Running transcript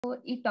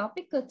ఈ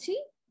టాపిక్ వచ్చి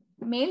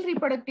male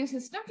reproductive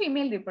system,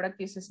 female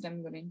reproductive system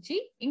గురించి,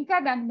 ఇంకా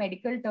దాని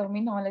medical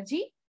terminology,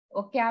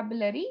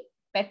 vocabulary,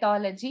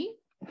 pathology,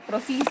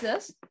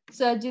 procedures,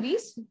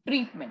 surgeries,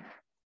 treatment.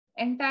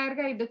 Entire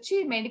గా ఇది వచ్చి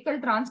medical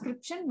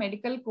transcription,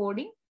 medical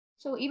coding.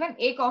 So even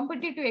a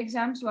competitive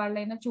exams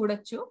వాళ్ళైనా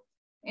చూడొచ్చు,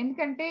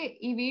 ఎందుకంటే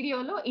ఈ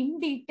వీడియోలో ఇన్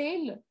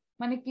డీటెయిల్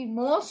మనకి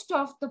most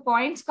of the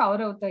points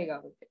cover అవుతాయి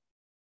కాబట్టి.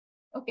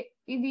 ఓకే,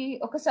 ఇది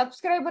ఒక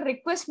సబ్స్క్రైబర్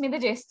రిక్వెస్ట్ మీద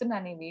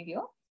చేస్తున్నాను ఈ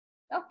వీడియో.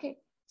 ఓకే,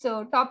 సో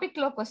టాపిక్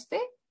లోకి వస్తే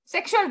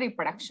sexual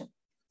reproduction.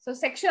 So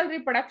sexual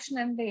reproduction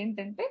అంటే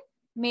ఏంటంటే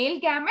male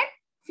gamete,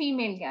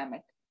 female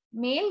gamete.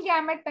 Male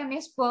gamete అనే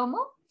స్పర్మ్,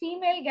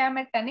 ఫీమేల్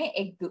గ్యామెట్ అనే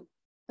ఎగ్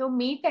సో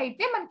మీట్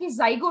అయితే మనకి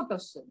జైగోట్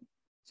వస్తుంది.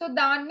 సో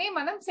దాన్ని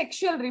మనం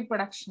సెక్షువల్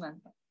రీప్రొడక్షన్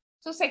అంటాం.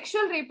 సో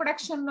సెక్షువల్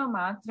రీప్రొడక్షన్ లో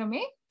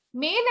మాత్రమే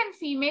మేల్ అండ్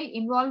ఫీమేల్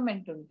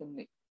ఇన్వాల్వ్మెంట్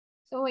ఉంటుంది.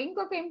 సో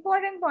ఇంకొక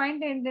ఇంపార్టెంట్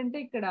పాయింట్ ఏంటంటే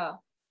ఇక్కడ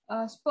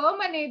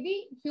స్పర్మ్ అనేది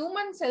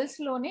హ్యూమన్ సెల్స్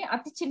లోనే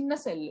అతి చిన్న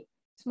cell.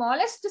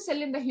 Smallest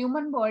cell in the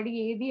human body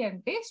ఏది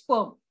అంటే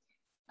స్పర్మ్.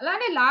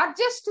 అలానే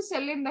largest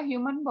cell in the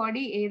human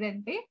body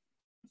ఏదంటే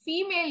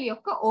ఫీమేల్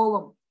యొక్క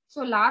ovum. So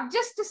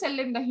largest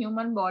cell in the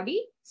human body,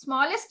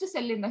 smallest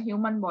cell in the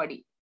human body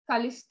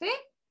కలిస్తే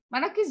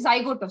మనకి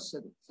జైగోట్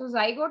వస్తుంది. సో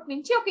జైగోట్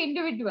నుంచి ఒక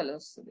ఇండివిడ్యువల్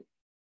వస్తుంది.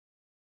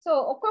 సో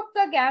ఒక్కొక్క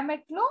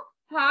గ్యామెట్ లో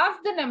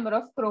half the number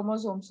of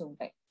chromosomes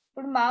ఉంటాయి.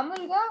 ఇప్పుడు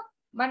మామూలుగా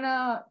మన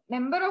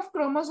నెంబర్ ఆఫ్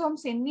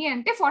క్రోమోజోమ్స్ ఎన్ని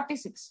అంటే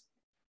 46.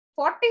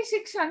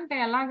 46 అంటే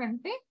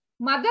ఎలాగంటే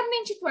మదర్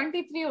నుంచి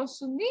 23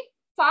 వస్తుంది,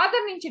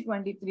 ఫాదర్ నుంచి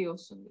 23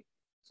 వస్తుంది.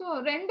 సో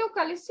రెండు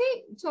కలిసి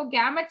సో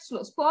గ్యామెట్స్ లో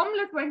స్పర్మ్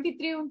లో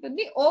 23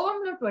 ఉంటుంది, ఓవం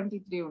లో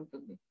 23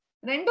 ఉంటుంది.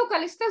 రెండు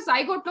కలిస్తే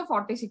జైగోట్ లో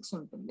 46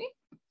 ఉంటుంది.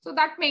 So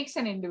that makes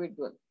an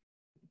individual.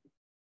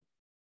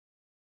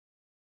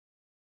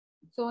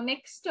 So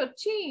next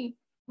వచ్చి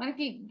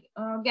మనకి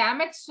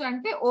గ్యామెట్స్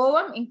అంటే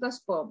ఓవం ఇంకా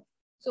స్పర్మ్.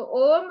 సో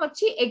ఓవం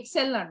వచ్చి ఎగ్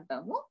సెల్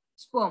అంటాము,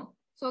 స్పర్మ్.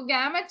 సో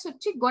గ్యామెట్స్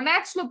వచ్చి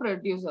గొనాడ్స్ లో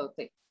ప్రొడ్యూస్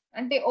అవుతాయి.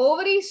 అంటే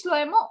ఓవరీస్ లో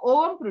ఏమో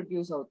ఓవం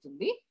ప్రొడ్యూస్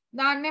అవుతుంది,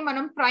 దాన్నే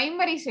మనం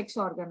ప్రైమరీ సెక్స్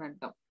ఆర్గన్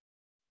అంటాం.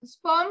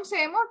 స్పర్మ్స్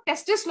ఏమో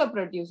టెస్టిస్ లో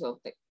ప్రొడ్యూస్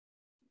అవుతాయి.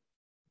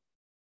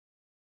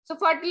 So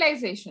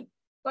fertilisation.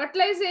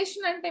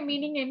 ఫర్టిలైజేషన్ అంటే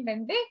మీనింగ్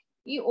ఏంటంటే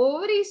ఈ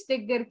ఓవరీస్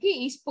దగ్గరికి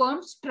ఈ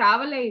స్పర్మ్స్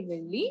ట్రావెల్ అయ్యి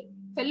వెళ్ళి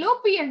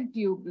ఫెలోపియన్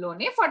ట్యూబ్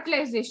లోనే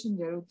ఫర్టిలైజేషన్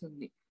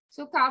జరుగుతుంది.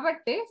 సో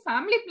కాబట్టి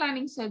ఫ్యామిలీ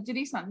ప్లానింగ్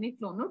సర్జరీస్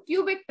అన్నిట్లోనూ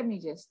ట్యూబెక్టమీ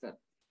చేస్తారు.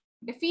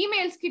 అంటే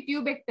ఫీమేల్స్ కి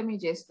ట్యూబెక్టమీ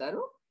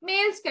చేస్తారు,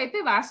 మేల్స్ కి అయితే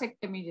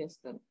వాసెక్టమీ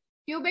చేస్తారు.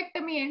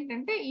 ట్యూబెక్టమీ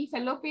ఏంటంటే ఈ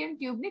ఫెలోపియన్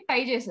ట్యూబ్ ని టై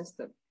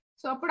చేసేస్తారు.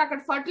 సో అప్పుడు అక్కడ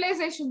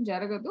ఫర్టిలైజేషన్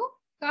జరగదు,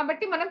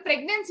 కాబట్టి మనం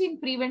ప్రెగ్నెన్సీని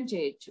ప్రివెంట్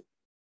చేయొచ్చు.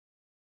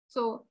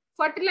 సో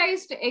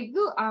ఫర్టిలైజ్డ్ ఎగ్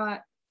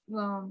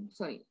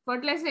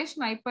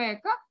ఫర్టిలైజేషన్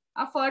అయిపోయాక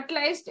ఆ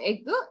ఫర్టిలైజ్డ్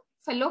ఎగ్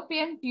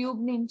ఫెలోపియన్ ట్యూబ్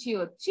నుంచి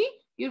వచ్చి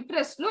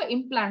యుట్రస్ లో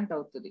ఇంప్లాంట్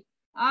అవుతుంది.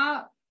 ఆ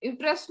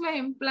యుట్రస్ లో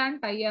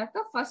ఇంప్లాంట్ అయ్యాక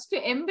ఫస్ట్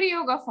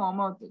ఎంబ్రియోగా ఫామ్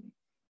అవుతుంది.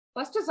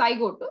 ఫస్ట్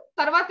జైగోట్,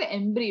 తర్వాత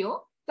ఎంబ్రియో,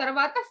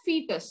 తర్వాత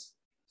ఫీటస్.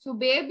 సో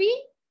బేబీ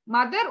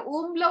మదర్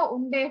ఊమ్ లో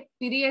ఉండే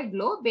పీరియడ్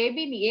లో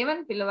బేబీని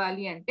ఏమని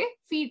పిలవాలి అంటే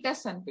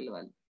ఫీటస్ అని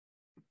పిలవాలి.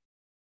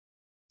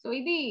 సో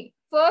ఇది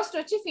ఫస్ట్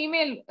వచ్చి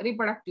female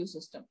reproductive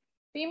system.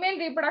 Female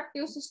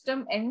reproductive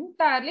system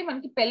entirely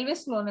మనకి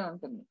పెల్విస్ లోనే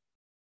ఉంటుంది.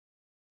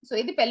 సో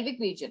ఇది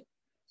పెల్విక్ రీజన్.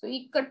 సో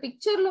ఇక్కడ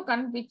పిక్చర్ లో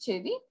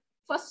కనిపించేది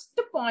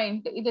ఫస్ట్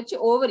పాయింట్, ఇది వచ్చి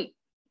ఓవరీ,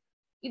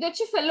 ఇది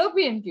వచ్చి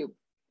ఫెలోపియన్ ట్యూబ్.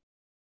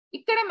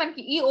 ఇక్కడ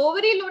మనకి ఈ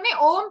ఓవరీలోనే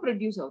ఓవం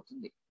ప్రొడ్యూస్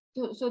అవుతుంది.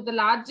 So the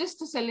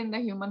largest cell in the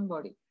human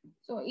body.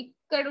 So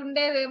ఇక్కడ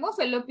ఉండేదేమో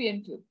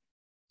ఫెలోపియన్ ట్యూబ్.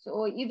 సో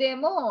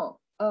ఇదేమో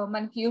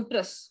మనకి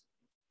యూట్రస్.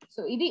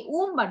 సో ఇది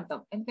ఊంబ్ అంటాం,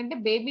 ఎందుకంటే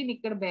బేబీని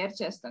ఇక్కడ బేర్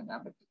చేస్తాం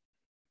కాబట్టి.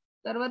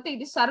 తర్వాత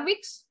ఇది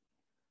సర్విక్స్,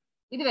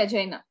 ఇది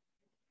వెజైనా.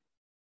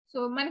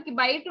 సో మనకి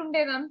బయట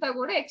ఉండేదంతా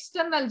కూడా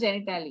ఎక్స్టర్నల్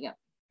జెనిటాలియా,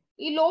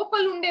 ఈ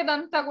లోపల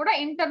ఉండేదంతా కూడా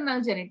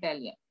ఇంటర్నల్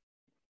జెనిటాలియా.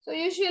 సో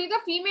యూజువల్ గా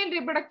ఫీమేల్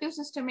రీప్రొడక్టివ్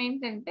సిస్టమ్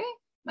ఏంటంటే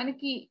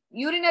మనకి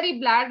యూరినరీ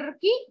బ్లాడర్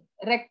కి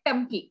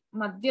రెక్టమ్ కి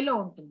మధ్యలో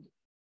ఉంటుంది.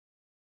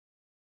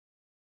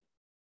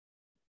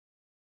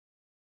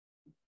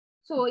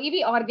 సో ఇవి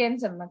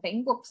ఆర్గాన్స్ అన్నమాట.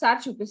 ఇంకొకసారి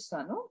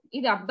చూపిస్తాను.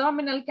 ఇది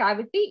అబ్డామినల్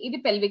క్యావిటీ, ఇది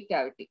pelvic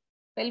cavity.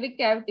 Pelvic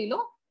క్యావిటీలో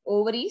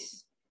ovaries,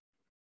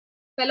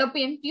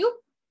 fallopian tube,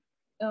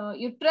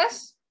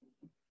 uterus.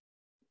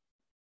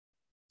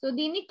 So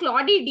దీన్ని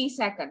క్లాడీ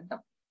డీసాక్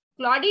అంటాం.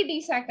 క్లాడీ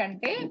డీసాక్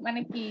అంటే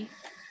మనకి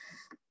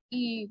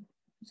ఈ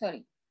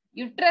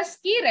యుట్రస్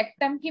కి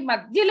రెక్టమ్ కి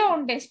మధ్యలో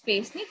ఉండే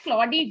స్పేస్ ని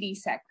క్లాడీ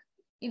డీసాక్.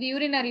 ఇది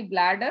urinary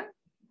bladder,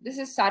 this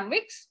is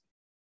cervix.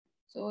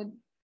 So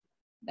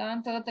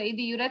దాని తర్వాత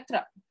ఇది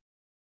యురెత్రా,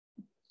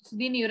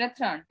 దీన్ని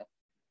యురెత్రా అంటాం.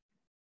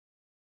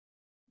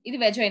 ఇది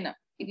వెజైనా,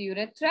 ఇది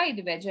యురెత్రా,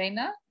 ఇది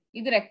వెజైనా,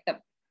 ఇది రెక్టమ్.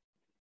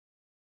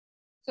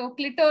 సో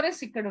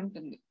క్లిటోరిస్ ఇక్కడ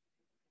ఉంటుంది.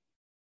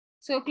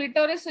 సో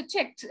క్లిటోరిస్ వచ్చి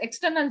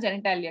ఎక్స్టర్నల్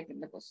జెనిటాలియా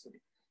కిందకి వస్తుంది.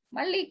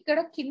 మళ్ళీ ఇక్కడ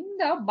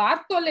కింద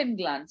బార్తోలిన్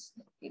గ్లాండ్స్,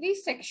 ఇది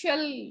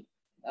సెక్షువల్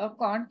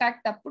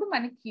కాంటాక్ట్ అప్పుడు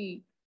మనకి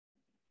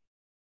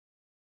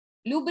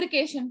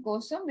లూబ్రికేషన్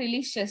కోసం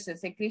రిలీజ్ చేస్తారు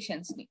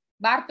సెక్రీషన్స్ ని,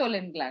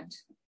 బార్తోలిన్ గ్లాండ్స్.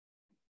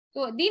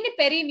 సో దీన్ని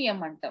పెరీనియం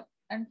అంటాం.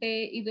 అంటే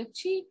ఇది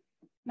వచ్చి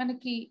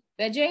మనకి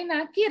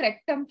వెజైనాకి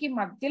రెక్టమ్ కి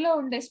మధ్యలో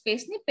ఉండే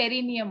స్పేస్ ని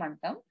పెరినియం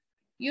అంటాం.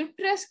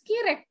 యూట్రస్ కి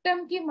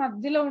రెక్టమ్ కి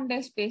మధ్యలో ఉండే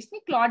స్పేస్ ని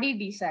క్లాడీ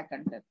డీసాక్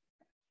అంటారు.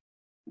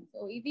 సో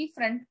ఇది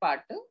ఫ్రంట్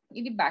పార్ట్,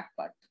 ఇది బ్యాక్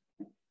పార్ట్.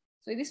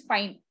 సో ఇది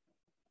స్పైన్.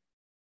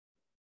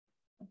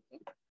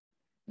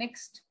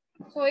 నెక్స్ట్,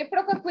 సో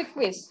ఇప్పుడు ఒక quick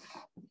quiz.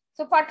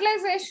 So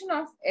fertilisation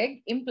of egg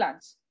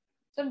implants.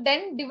 So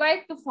then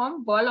divide to form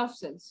ball of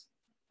cells.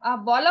 ఆ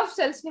బాల్ ఆఫ్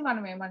సెల్స్ ని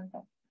మనం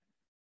ఏమంటాం?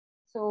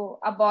 సో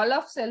ఆ బాల్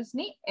ఆఫ్ సెల్స్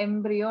ని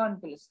ఎంబ్రియో అని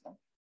పిలుస్తాం.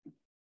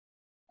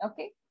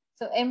 ఓకే,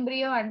 సో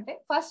ఎంబ్రియో అంటే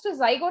ఫస్ట్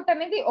జైగోట్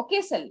అనేది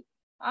ఒకే సెల్,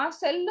 ఆ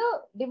సెల్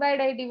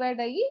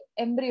డివైడ్ అయ్యి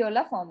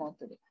ఎంబ్రియోలా ఫామ్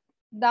అవుతుంది.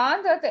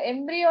 దాని తర్వాత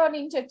ఎంబ్రియో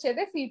నుంచి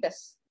వచ్చేదే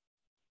ఫీటస్.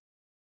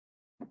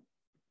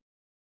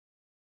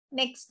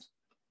 నెక్స్ట్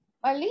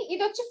మళ్ళీ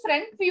ఇది వచ్చి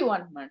ఫ్రంట్ వ్యూ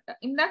అన్నమాట.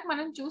 ఇందాక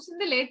మనం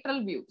చూసింది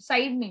లేటరల్ వ్యూ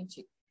సైడ్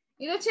నుంచి,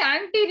 ఇది వచ్చి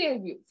యాంటీరియర్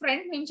వ్యూ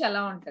ఫ్రంట్ నుంచి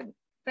ఎలా ఉంటుంది,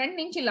 ఫ్రంట్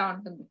నుంచి ఇలా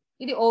ఉంటుంది.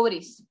 ఇది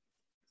ఓవరీస్.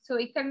 సో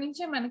ఇక్కడ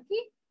నుంచే మనకి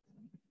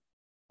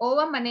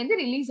ఓవం అనేది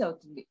రిలీజ్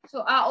అవుతుంది. సో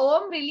ఆ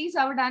ఓవం రిలీజ్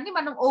అవడాన్ని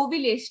మనం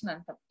ఓవిలేషన్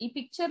అంటాం. ఈ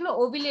పిక్చర్ లో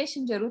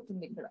ఓవిలేషన్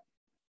జరుగుతుంది ఇక్కడ.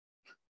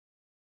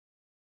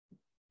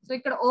 సో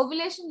ఇక్కడ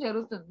ఓవిలేషన్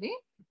జరుగుతుంది.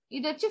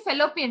 ఇది వచ్చి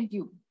ఫెలోపియన్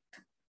ట్యూబ్.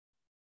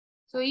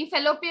 సో ఈ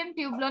ఫెలోపియన్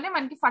ట్యూబ్ లోనే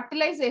మనకి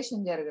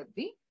ఫర్టిలైజేషన్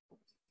జరుగుద్ది.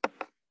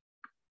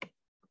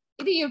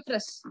 ఇది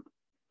యూట్రస్.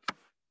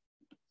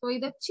 సో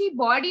ఇది వచ్చి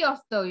బాడీ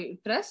ఆఫ్ ద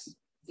యూట్రస్,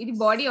 ఇది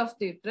బాడీ ఆఫ్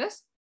ద యూట్రస్.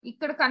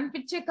 ఇక్కడ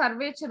కనిపించే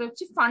కర్వేచర్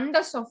వచ్చి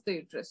fundus of the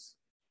uterus.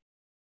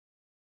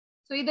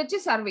 So ఇది వచ్చి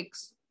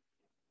సర్విక్స్.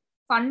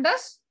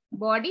 ఫండస్,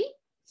 బాడీ,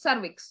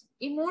 సర్విక్స్,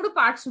 ఈ 3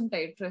 పార్ట్స్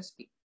ఉంటాయి యూట్రస్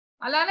కి.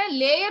 అలానే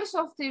లేయర్స్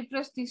ఆఫ్ ద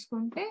యూట్రస్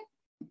తీసుకుంటే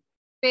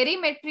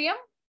పెరిమెట్రియం,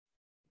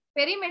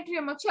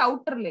 పెరిమెట్రియం వచ్చి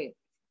outer layer.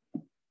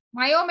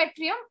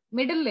 Myometrium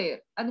middle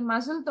layer, అది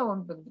మజిల్ తో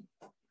ఉంటుంది.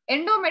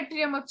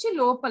 ఎండోమెట్రియం వచ్చి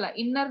లోపల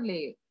ఇన్నర్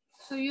లేయర్.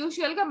 సో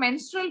యూజువల్ గా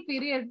మెన్స్ట్రల్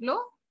పీరియడ్ లో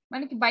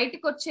మనకి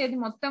బయటకు వచ్చేది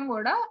మొత్తం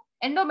కూడా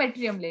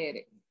ఎండోమెట్రియం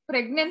లేయరే.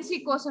 ప్రెగ్నెన్సీ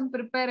కోసం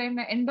ప్రిపేర్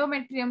అయిన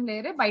ఎండోమెట్రియం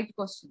లేయరే బయటకు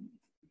వస్తుంది.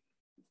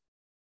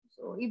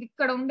 సో ఇది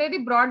ఇక్కడ ఉండేది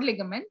broad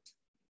ligament.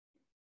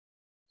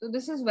 So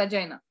this is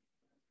vagina.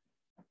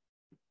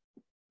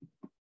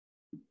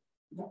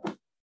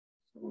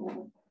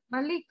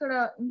 మళ్ళీ ఇక్కడ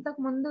ఇంతకు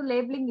ముందు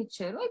లేబులింగ్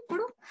ఇచ్చారు,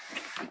 ఇప్పుడు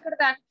ఇక్కడ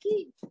దానికి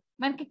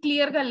మనకి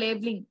క్లియర్ గా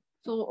లేబులింగ్.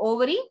 సో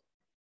ఓవరీ,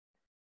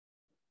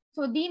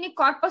 సో దీని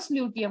కార్పస్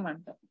ల్యూటియం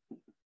అంటాం.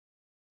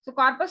 సో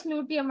కార్పస్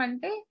ల్యూటియం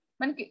అంటే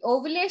మనకి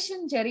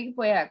ఓవులేషన్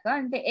జరిగిపోయాక,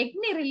 అంటే ఎగ్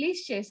ని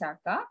రిలీజ్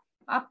చేశాక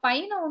ఆ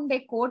పైన ఉండే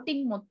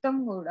కోటింగ్ మొత్తం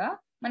కూడా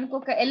మనకు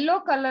ఒక ఎల్లో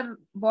కలర్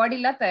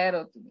బాడీలా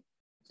తయారవుతుంది.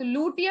 సో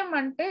లూటియం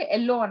అంటే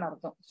ఎల్లో అని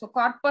అర్థం. సో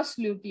కార్పస్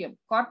ల్యూటియం,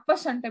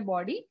 కార్పస్ అంటే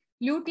బాడీ,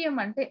 ల్యూటియం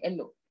అంటే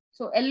yellow.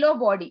 So yellow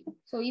body.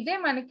 So ఇదే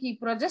మనకి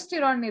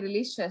ప్రొజెస్టిరాన్ ని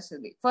రిలీజ్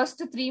చేస్తుంది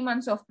ఫస్ట్ 3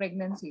 months ఆఫ్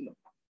ప్రెగ్నెన్సీలో.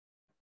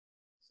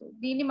 సో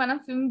దీన్ని మనం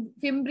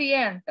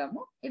ఫింబ్రియే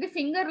అంటాము. ఇది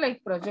ఫింగర్ లైక్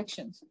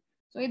ప్రొజెక్షన్స్.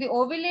 సో ఇది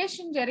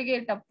ఓవ్యులేషన్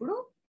జరిగేటప్పుడు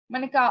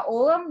మనకి ఆ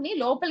ఓవం ని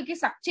లోపలికి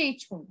సక్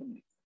చేయించుకుంటుంది.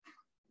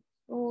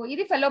 సో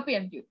ఇది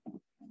ఫెలోపియన్ ట్యూబ్.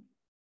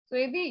 సో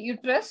ఇది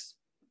uterus,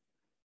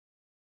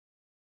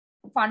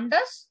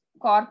 fundus,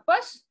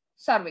 corpus,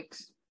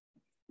 cervix.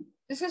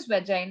 This is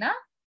vagina.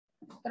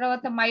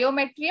 తర్వాత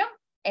myometrium,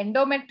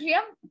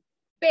 endometrium,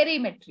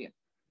 perimetrium.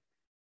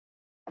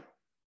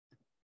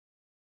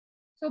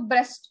 So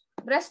breast,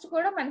 breast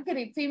కూడా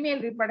మనకి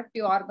ఫీమేల్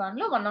రీప్రొడక్టివ్ ఆర్గాన్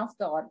లో one of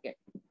the organ.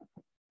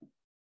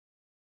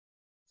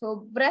 So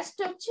breast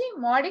వచ్చి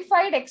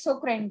మోడిఫైడ్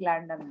ఎక్సోక్రైన్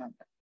గ్లాండ్ అన్నమాట.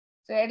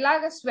 సో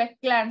ఎలాగ స్వెట్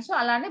గ్లాండ్స్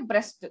అలానే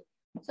breast.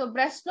 So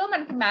breast లో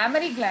మనకి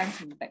మ్యామరీ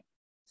గ్లాండ్స్ ఉంటాయి.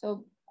 సో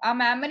ఆ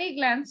మ్యామరీ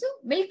గ్లాండ్స్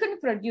మిల్క్ ని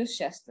ప్రొడ్యూస్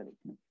చేస్తుంది.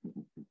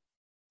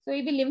 సో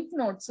ఇవి లింఫ్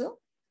నోడ్స్.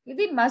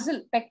 ఇది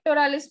muscle,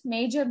 pectoralis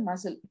major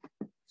muscle.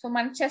 So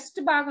మన చెస్ట్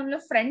భాగంలో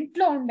ఫ్రంట్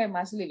లో ఉండే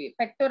మజిల్ ఇవి.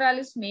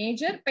 Pectoralis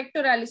major,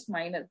 pectoralis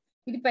minor.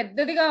 ఇది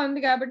పెద్దదిగా ఉంది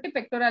కాబట్టి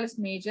పెక్టోరాలిస్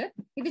మేజర్,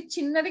 ఇది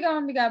చిన్నదిగా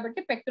ఉంది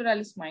కాబట్టి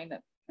పెక్టోరాలిస్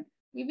మైనర్.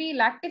 ఇవి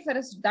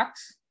లాక్టిఫెరస్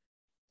డక్స్.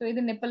 సో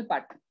ఇది nipple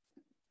part.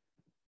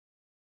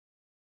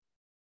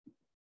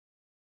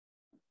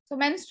 So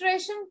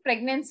menstruation,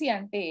 pregnancy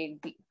అంటే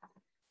ఏంటి?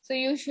 సో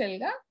యూజువల్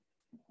గా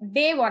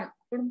డే 1,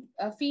 ఇప్పుడు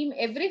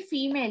ఎవ్రీ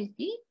ఫీమేల్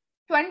కి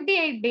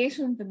 28 days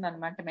ఉంటుంది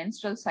అనమాట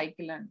మెన్స్ట్రల్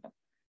సైకిల్ అంటాం.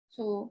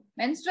 సో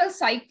మెన్స్ట్రల్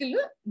సైకిల్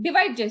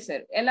డివైడ్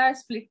చేశారు. ఎలా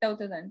స్ప్లిట్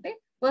అవుతుంది అంటే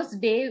first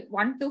day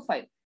 1 to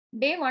 5.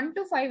 Day 1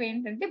 to 5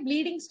 ఏంటంటే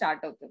బ్లీడింగ్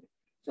స్టార్ట్ అవుతుంది.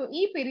 సో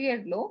ఈ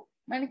పీరియడ్ లో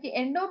మనకి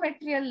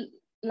ఎండోమెట్రియల్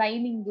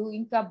లైనింగ్,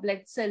 ఇంకా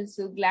బ్లడ్ సెల్స్,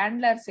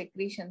 గ్లాండ్యులర్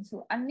సెక్రీషన్స్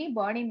అన్ని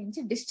బాడీ నుంచి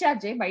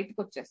డిశ్చార్జ్ అయ్యి బయటకు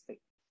వచ్చేస్తాయి.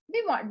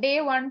 ఇది day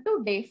 1 to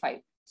day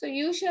 5. So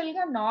usual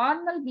గా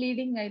నార్మల్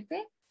బ్లీడింగ్ అయితే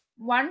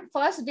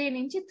ఫస్ట్ డే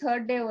నుంచి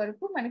 3rd day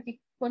వరకు మనకి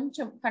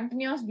కొంచెం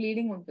కంటిన్యూస్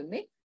బ్లీడింగ్ ఉంటుంది.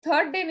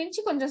 3rd day నుంచి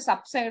కొంచెం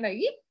సబ్సైడ్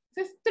అయ్యి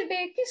 5th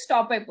day కి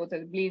స్టాప్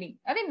అయిపోతుంది బ్లీడింగ్.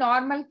 అది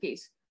నార్మల్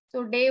కేస్. సో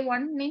డే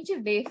 1 నుంచి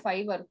డే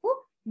 5 వరకు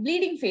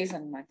బ్లీడింగ్ ఫేజ్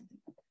అన్నమాట.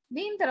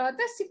 దీని తర్వాత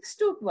 6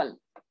 to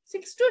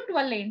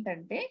 12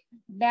 ఏంటంటే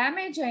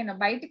డ్యామేజ్ అయిన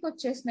బయటకు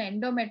వచ్చేసిన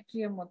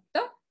ఎండోమెట్రియం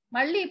మొత్తం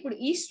మళ్ళీ ఇప్పుడు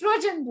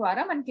ఈస్ట్రోజన్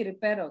ద్వారా మనకి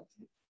రిపేర్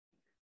అవుతుంది.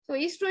 సో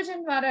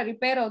ఈస్ట్రోజన్ ద్వారా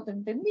రిపేర్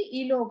అవుతుంటుంది.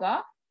 ఈలోగా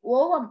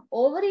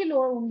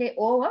ఓవరీలో ఉండే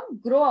ఓవం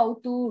గ్రో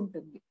అవుతూ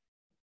ఉంటుంది.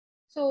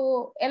 సో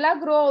ఎలా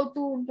గ్రో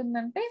అవుతూ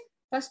ఉంటుందంటే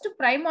ఫస్ట్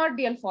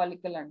ప్రైమార్డియల్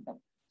ఫాలికల్ అంటాం.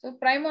 సో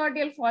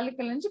ప్రైమార్డియల్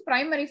ఫాలికల్ నుంచి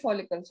ప్రైమరీ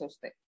ఫాలికల్స్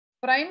వస్తాయి,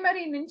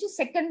 ప్రైమరీ నుంచి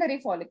సెకండరీ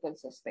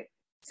ఫాలికల్స్ వస్తాయి,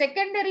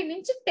 సెకండరీ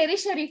నుంచి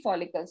టెరిషరీ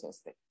ఫాలికల్స్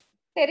వస్తాయి,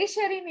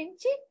 టెరిషరీ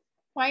నుంచి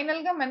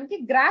ఫైనల్ గా మనకి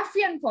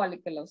గ్రాఫియన్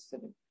ఫాలికల్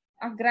వస్తుంది.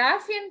 ఆ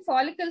గ్రాఫియన్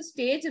ఫాలికల్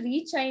స్టేజ్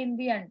రీచ్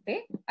అయింది అంటే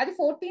అది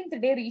 14th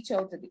డే రీచ్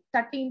అవుతుంది,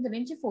 13th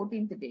నుంచి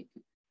 14th డేకి.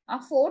 ఆ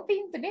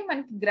 14th డే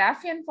మనకి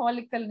గ్రాఫియన్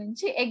ఫాలికల్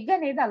నుంచి ఎగ్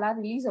అనేది అలా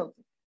రిలీజ్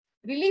అవుతుంది,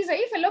 రిలీజ్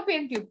అయ్యి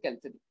ఫెలోపియన్ ట్యూబ్ కి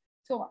వెళ్తుంది.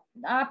 సో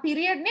ఆ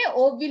పీరియడ్ నే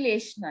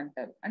ఓవ్యులేషన్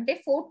అంటారు. అంటే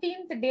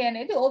 14th డే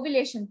అనేది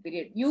ఓవ్యులేషన్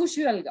పీరియడ్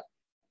యూజువల్ గా.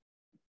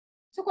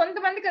 సో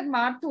కొంతమందికి అది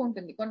మారుతూ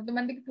ఉంటుంది,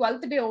 కొంతమందికి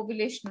 12th డే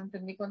ఓవ్యులేషన్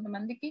ఉంటుంది,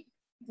 కొంతమందికి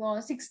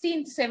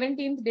 16th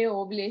 17th డే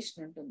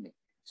ఓవ్యులేషన్ ఉంటుంది.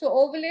 సో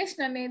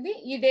ఓవ్యులేషన్ అనేది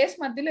ఈ డేస్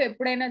మధ్యలో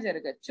ఎప్పుడైనా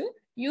జరగచ్చు,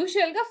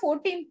 యూజువల్ గా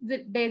 14th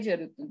డే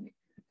జరుగుతుంది.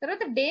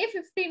 తర్వాత డే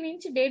 15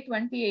 నుంచి డే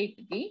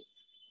 28 కి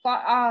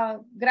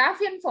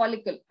గ్రాఫియన్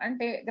ఫాలికల్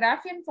అంటే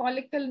గ్రాఫియన్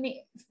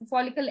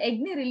ఫాలికల్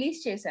ఎగ్ ని రిలీజ్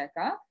చేశాక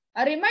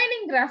ఆ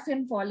రిమైనింగ్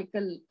గ్రాఫియన్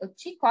ఫాలికల్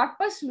వచ్చి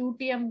కార్పస్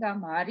లూటియం గా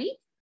మారి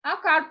ఆ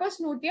కార్పస్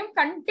లూటియం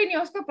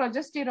కంటిన్యూస్ గా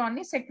ప్రొజెస్టిరాన్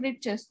ని సెక్రెట్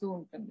చేస్తూ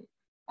ఉంటుంది.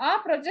 ఆ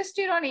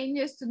ప్రొజెస్టిరాన్ ఏం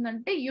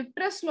చేస్తుందంటే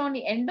యుట్రస్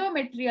లోని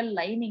ఎండోమెట్రియల్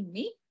లైనింగ్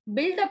ని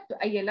బిల్డప్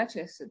అయ్యేలా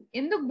చేస్తుంది.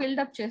 ఎందుకు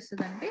బిల్డప్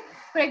చేస్తుంది అంటే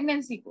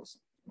ప్రెగ్నెన్సీ కోసం.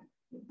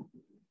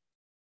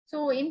 సో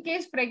ఇన్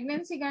కేస్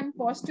ప్రెగ్నెన్సీ కానీ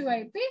పాజిటివ్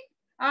అయితే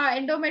ఆ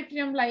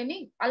ఎండోమెట్రియం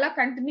లైనింగ్ అలా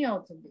కంటిన్యూ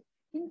అవుతుంది.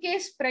 ఇన్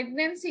కేస్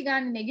ప్రెగ్నెన్సీ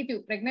కానీ నెగిటివ్,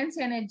 ప్రెగ్నెన్సీ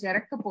అనేది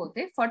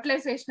జరగకపోతే,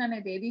 ఫర్టిలైజేషన్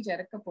అనేది ఏది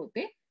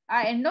జరగకపోతే ఆ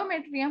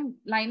ఎండోమెట్రియం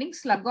లైనింగ్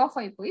స్లగ్ ఆఫ్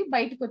అయిపోయి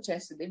బయటకు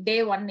వచ్చేస్తుంది డే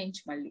 1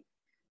 నుంచి మళ్ళీ.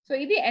 సో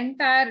ఇది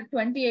ఎంటైర్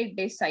 28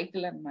 days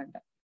సైకిల్ అనమాట.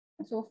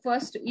 సో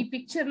ఫస్ట్ ఈ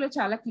పిక్చర్ లో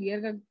చాలా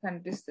క్లియర్ గా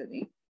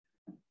కనిపిస్తుంది.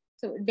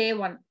 So day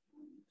 1,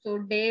 so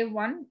day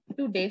 1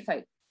 to day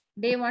 5,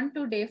 day 1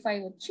 to day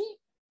 5 వచ్చి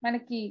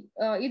మనకి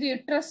ఇది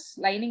యుట్రస్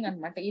లైనింగ్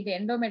అనమాట, ఇది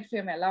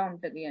ఎండోమెట్రియం ఎలా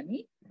ఉంటది అని.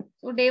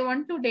 సో డే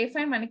 1 to day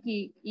 5 మనకి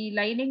ఈ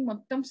లైనింగ్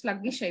మొత్తం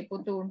స్లగ్గిష్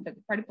అయిపోతూ ఉంటది,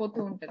 పడిపోతూ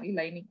ఉంటది ఈ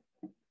లైనింగ్.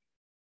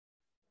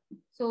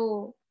 సో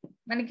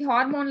మనకి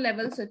హార్మోన్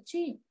లెవెల్స్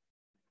వచ్చి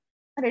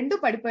రెండు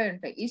పడిపోయి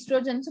ఉంటాయి,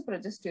 ఈస్ట్రోజన్స్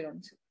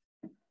ప్రొజెస్టిరాన్స్.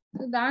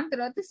 సో దాని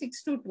తర్వాత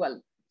 6 to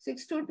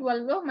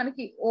 12 లో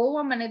మనకి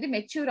ఓవం అనేది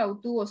మెచ్యూర్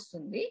అవుతూ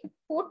వస్తుంది.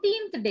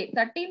 14th డే,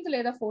 13th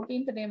లేదా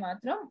 14th డే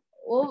మాత్రం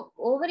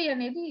ఓవరీ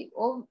అనేది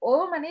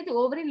ఓవం అనేది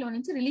ఓవరీలో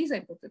నుంచి రిలీజ్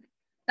అయిపోతుంది,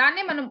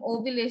 దాన్నే మనం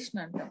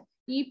ఓవ్యులేషన్ అంటాం.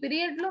 ఈ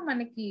పీరియడ్ లో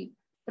మనకి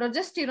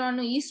ప్రొజెస్టిరాన్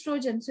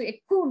ఈస్ట్రోజన్స్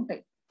ఎక్కువ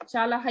ఉంటాయి,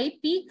 చాలా హై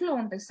పీక్ లో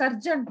ఉంటాయి,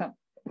 సర్జ్ అంటాం,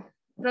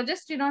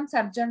 ప్రొజెస్టిరాన్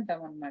సర్జ్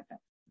అంటాం అనమాట,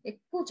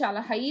 ఎక్కువ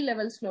చాలా హై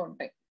లెవెల్స్ లో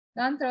ఉంటాయి.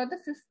 దాని తర్వాత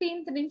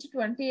 15th నుంచి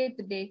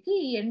 28th డేకి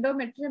ఈ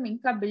ఎండోమెట్రియం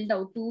ఇంకా బిల్డ్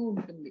అవుతూ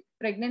ఉంటుంది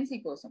ప్రెగ్నెన్సీ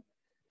కోసం.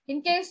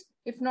 In case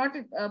if not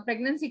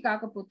pregnancy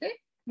కాకపోతే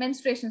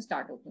మెన్స్ట్రేషన్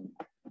స్టార్ట్ అవుతుంది.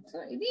 సో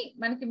ఇది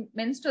మనకి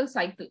menstrual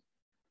cycle.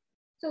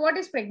 So what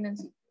is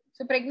pregnancy?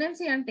 So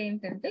pregnancy అంటే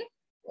ఏంటంటే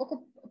ఒక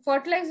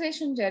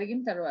ఫర్టిలైజేషన్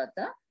జరిగిన తర్వాత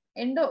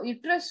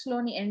యుట్రస్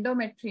లోని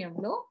ఎండోమెట్రియం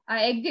లో ఆ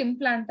ఎగ్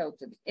ఇంప్లాంట్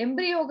అవుతుంది,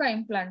 ఎంబ్రియోగా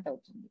ఇంప్లాంట్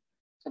అవుతుంది.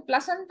 సో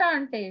ప్లసంటా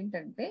అంటే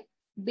ఏంటంటే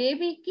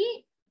బేబీకి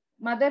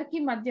మదర్ కి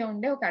మధ్య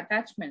ఉండే ఒక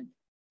అటాచ్మెంట్.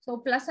 సో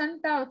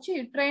ప్లసంటా వచ్చి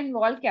యుట్రైన్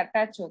వాల్ కి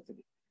అటాచ్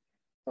అవుతుంది.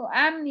 సో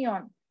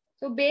ఆమ్నియాన్,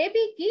 సో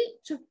బేబీకి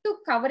చుట్టూ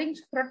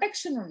కవరింగ్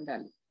ప్రొటెక్షన్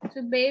ఉండాలి. సో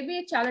బేబీ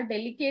చాలా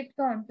డెలికేట్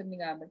గా ఉంటుంది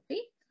కాబట్టి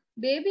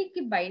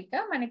బేబీకి బయట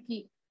మనకి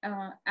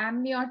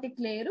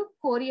ఆమ్నియాటిక్ లేయర్,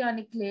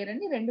 కోరియానిక్ లేయర్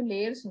అని 2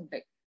 లేయర్స్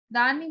ఉంటాయి.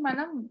 దాన్ని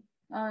మనం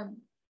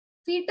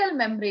ఫీటల్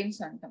మెంబ్రెయిన్స్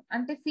అంటాం,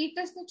 అంటే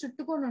ఫీటస్ ని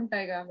చుట్టుకొని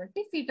ఉంటాయి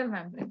కాబట్టి ఫీటల్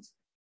మెంబ్రెయిన్స్.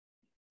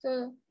 సో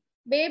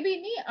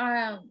బేబీని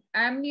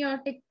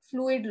ఆమ్నియాటిక్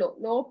ఫ్లూయిడ్ లో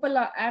లోపల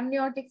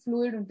ఆమ్నియాటిక్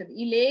ఫ్లూయిడ్ ఉంటుంది,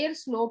 ఈ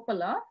లేయర్స్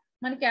లోపల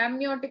మనకి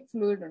ఆమ్నియాటిక్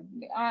ఫ్లూయిడ్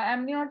ఉంటుంది, ఆ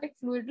ఆమ్నియాటిక్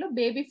ఫ్లూయిడ్ లో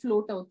బేబీ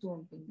ఫ్లోట్ అవుతూ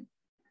ఉంటుంది.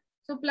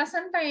 సో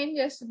ప్లసంటా ఏం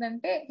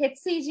చేస్తుందంటే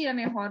హెచ్సిజి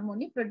అనే హార్మోన్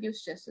ని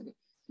ప్రొడ్యూస్ చేస్తుంది.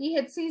 ఈ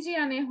హెచ్సిజి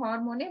అనే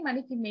హార్మోనే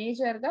మనకి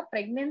మేజర్ గా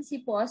ప్రెగ్నెన్సీ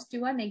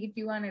పాజిటివ్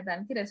నెగిటివ్ అనే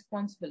దానికి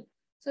రెస్పాన్సిబుల్.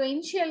 సో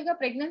ఇనిషియల్ గా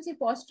ప్రెగ్నెన్సీ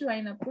పాజిటివ్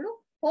అయినప్పుడు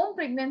హోమ్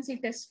ప్రెగ్నెన్సీ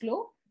టెస్ట్ లో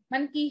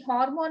మనకి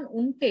హార్మోన్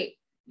ఉంటే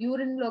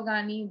యూరిన్ లో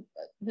కానీ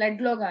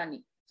బ్లడ్ లో కానీ,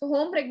 సో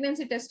హోమ్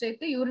ప్రెగ్నెన్సీ టెస్ట్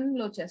అయితే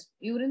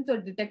యూరిన్ తో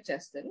డిటెక్ట్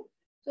చేస్తారు.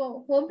 సో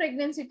హోమ్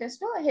ప్రెగ్నెన్సీ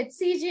టెస్ట్ లో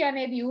హెచ్సిజి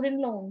అనేది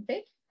యూరిన్ లో ఉంటే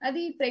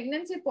అది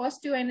ప్రెగ్నెన్సీ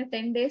పాజిటివ్ అయిన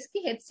 10 days కి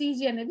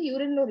హెచ్సిజి అనేది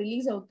యూరిన్ లో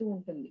రిలీజ్ అవుతూ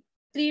ఉంటుంది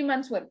 3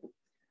 months వరకు.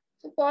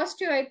 సో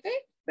పాజిటివ్ అయితే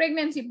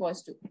ప్రెగ్నెన్సీ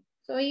పాజిటివ్,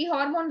 సో ఈ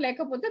హార్మోన్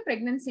లేకపోతే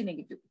pregnancy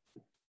negative.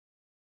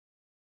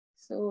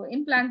 So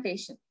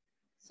implantation,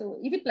 so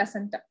ఇది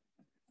ప్లసంటా.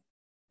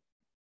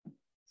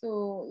 సో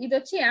ఇది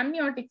వచ్చి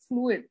ఆమ్నియాటిక్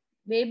ఫ్లూయిడ్,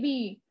 బేబీ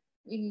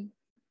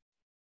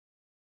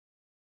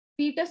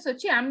ఫీటస్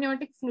వచ్చి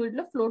ఆమ్నియాటిక్ ఫ్లూయిడ్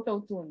లో ఫ్లోట్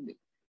అవుతూ ఉంది.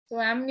 So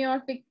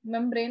amniotic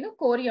membrane,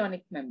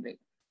 chorionic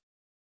membrane.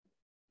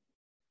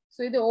 So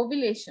ఇది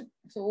ఓవ్యులేషన్.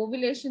 సో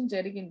ఓవ్యులేషన్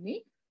జరిగింది,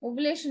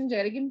 ఓవ్యులేషన్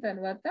జరిగిన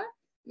తర్వాత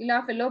ఇలా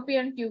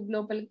ఫెలోపియన్ ట్యూబ్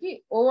లోపలికి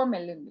ఓవం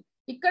వెళ్ళింది,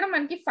 ఇక్కడ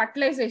మనకి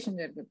ఫర్టిలైజేషన్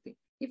జరుగుతుంది.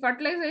 ఈ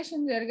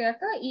ఫర్టిలైజేషన్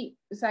జరిగాక ఈ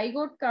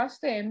జైగోట్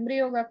కాస్త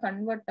ఎంబ్రియోగా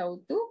కన్వర్ట్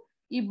అవుతూ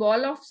ఈ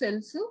బాల్ ఆఫ్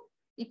సెల్స్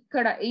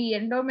ఇక్కడ ఈ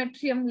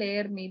ఎండోమెట్రియం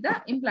లేయర్ మీద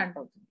ఇంప్లాంట్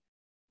అవుతుంది.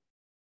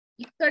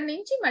 ఇక్కడ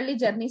నుంచి మళ్ళీ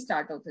జర్నీ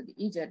స్టార్ట్ అవుతుంది.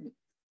 ఈ జర్నీ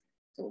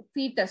సో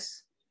ఫీటస్,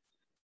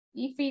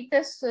 ఈ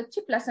ఫీటస్ వచ్చి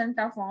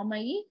ప్లసెంటా ఫామ్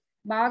అయ్యి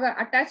బాగా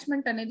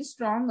అటాచ్మెంట్ అనేది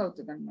స్ట్రాంగ్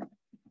అవుతుంది అనమాట.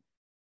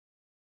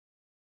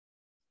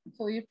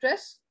 సో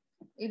యూట్రస్,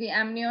 ఇది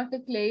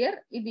అమ్నియోటిక్ లేయర్,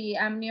 ఇది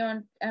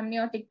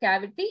అమ్నియోటిక్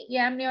క్యావిటీ. ఈ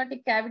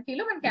అమ్నియోటిక్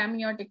క్యావిటీలో మనకి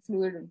అమ్నియోటిక్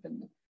ఫ్లూయిడ్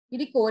ఉంటుంది.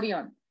 ఇది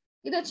కోరియాన్.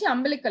 ఇది వచ్చి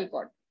అంబలికల్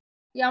కార్డ్.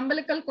 ఈ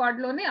అంబలికల్ కార్డ్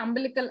లోనే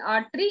అంబలికల్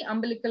ఆర్టరీ,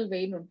 అంబలికల్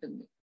వెయిన్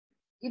ఉంటుంది.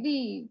 ఇది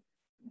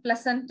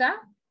ప్లసెంటా.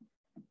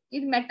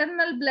 ఇది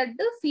మెటర్నల్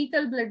బ్లడ్,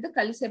 ఫీటల్ బ్లడ్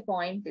కలిసే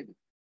పాయింట్ ఇది.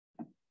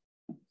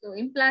 సో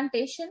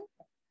ఇంప్లాంటేషన్,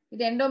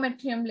 ఇది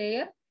ఎండోమెట్రియం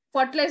లేయర్.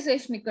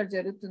 ఫర్టిలైజేషన్ ఇక్కడ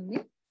జరుగుతుంది.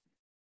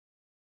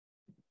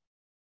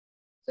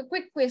 So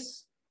quick quiz.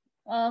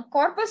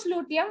 Corpus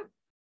luteum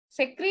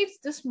secretes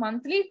this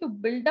monthly to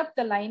build up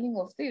the lining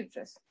of the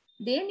uterus.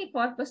 దేని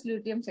corpus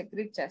luteum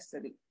secrete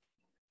చేస్తుంది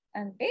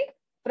అంటే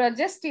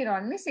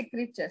ప్రొజెస్టిరాన్ ని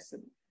సెక్రీట్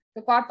చేస్తుంది. సో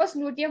కార్పస్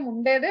లూటియం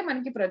ఉండేదే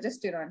మనకి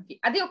ప్రొజెస్టిరాన్ కి.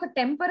 అది ఒక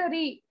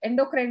టెంపరరీ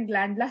ఎండోక్రైన్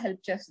గ్లాండ్ లా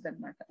హెల్ప్ చేస్తుంది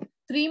అనమాట.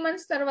 3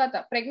 months తర్వాత,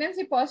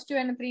 ప్రెగ్నెన్సీ పాజిటివ్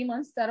అయిన 3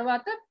 months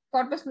తర్వాత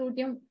కార్పస్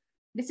లూటియం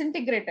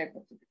డిసింటిగ్రేట్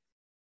అయిపోతుంది.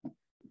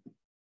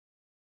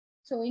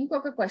 సో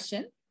ఇంకొక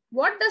question,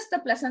 what does the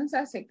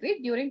placenta secrete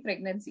during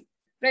pregnancy?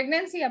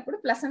 Pregnancy అప్పుడు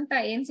ప్లసెంటా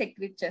ఏం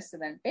సెక్రీట్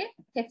చేస్తుంది అంటే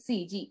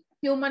హెచ్సిజి,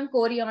 హ్యూమన్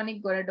కోరియానిక్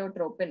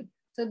గొనాడోట్రోపిన్.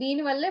 సో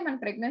దీని వల్లే మన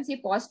ప్రెగ్నెన్సీ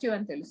పాజిటివ్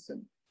అని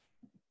తెలుస్తుంది.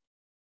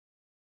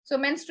 సో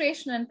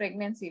మెన్స్ట్రుయేషన్ అండ్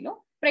ప్రెగ్నెన్సీలో,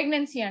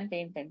 ప్రెగ్నెన్సీ అంటే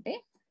ఏంటంటే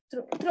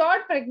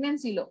త్రూఅవుట్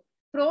ప్రెగ్నెన్సీలో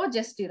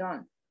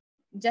ప్రోజెస్టిరాన్,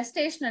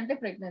 జెస్టేషన్ అంటే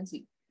ప్రెగ్నెన్సీ,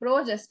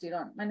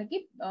 ప్రోజెస్టిరాన్ మనకి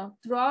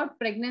త్రూఅవుట్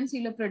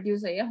ప్రెగ్నెన్సీలో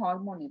ప్రొడ్యూస్ అయ్యే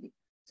హార్మోన్ ఇది.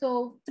 సో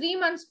 3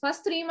 months,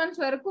 ఫస్ట్ 3 months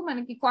వరకు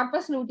మనకి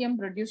కార్పస్ లూటియం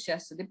ప్రొడ్యూస్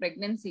చేస్తుంది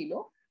ప్రెగ్నెన్సీలో.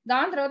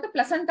 దాని తర్వాత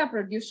ప్లసెంటా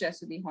ప్రొడ్యూస్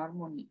చేస్తుంది ఈ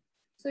హార్మోన్ ని.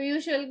 సో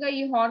యూజువల్ గా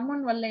ఈ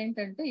హార్మోన్ వల్ల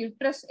ఏంటంటే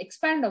యూట్రస్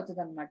ఎక్స్పాండ్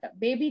అవుతుంది అనమాట,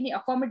 బేబీని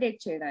అకామిడేట్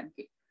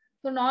చేయడానికి.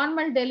 సో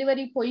నార్మల్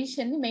డెలివరీ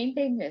పొజిషన్ ని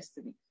మెయింటైన్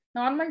చేస్తుంది.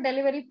 నార్మల్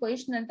డెలివరీ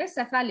పొజిషన్ అంటే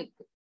సెఫాలిక్,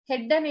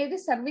 హెడ్ అనేది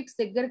సర్విక్స్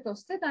దగ్గరికి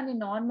వస్తే దాన్ని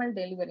నార్మల్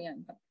డెలివరీ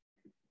అంటాం.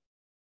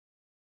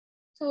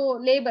 సో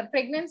లేబర్,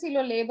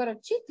 ప్రెగ్నెన్సీలో లేబర్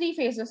వచ్చి 3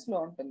 phases లో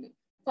ఉంటుంది.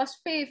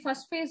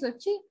 ఫస్ట్ ఫేజ్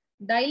వచ్చి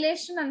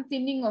dilation and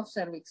thinning of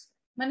cervix.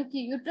 మనకి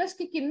యూట్రస్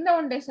కి కింద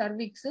ఉండే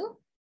సర్విక్స్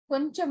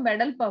కొంచెం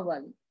వెడల్పు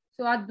అవ్వాలి.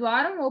 సో ఆ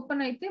ద్వారం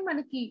ఓపెన్ అయితే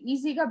మనకి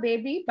ఈజీగా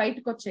బేబీ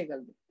బయటకు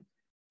వచ్చేయగలదు.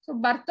 So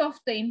birth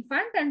of the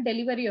infant and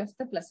delivery of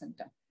the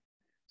placenta.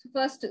 So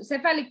first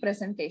cephalic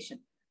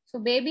presentation. So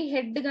baby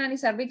head గాని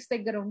సర్విక్స్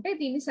దగ్గర ఉంటే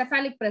దీన్ని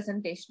సెఫాలిక్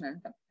ప్రెసెంటేషన్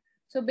అంటాం.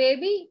 సో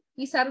బేబీ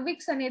ఈ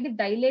సర్విక్స్ అనేది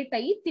డైలేట్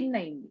అయ్యి థిన్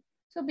అయింది.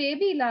 సో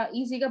బేబీ ఇలా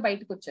ఈజీగా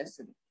బయటకు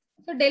వచ్చేస్తుంది.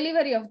 So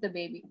delivery of the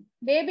baby,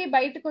 baby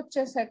బయటకు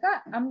వచ్చేసాక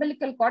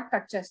అంబలికల్ కార్డ్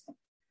కట్ చేస్తాం.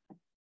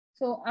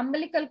 సో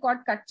అంబలికల్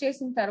కార్డ్ కట్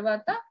చేసిన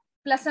తర్వాత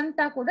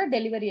ప్లసెంటా కూడా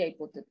డెలివరీ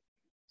అయిపోతుంది.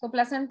 సో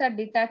ప్లసెంటా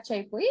డిటాచ్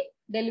అయిపోయి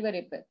డెలివరీ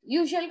అయిపోతుంది.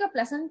 యూజువల్ గా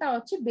ప్లసెంటా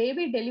వచ్చి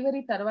బేబీ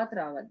డెలివరీ తర్వాత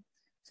రావాలి.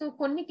 సో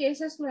కొన్ని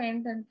కేసెస్ లో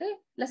ఏంటంటే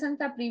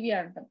ప్లసెంటా ప్రీవియా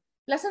అంటాం,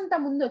 ప్లసెంటా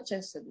ముందు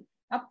వచ్చేస్తుంది,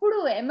 అప్పుడు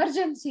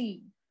ఎమర్జెన్సీ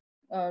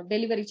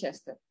డెలివరీ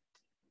చేస్తారు.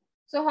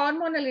 సో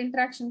హార్మోనల్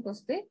ఇంటరాక్షన్కి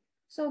వస్తే,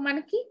 సో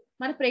మనకి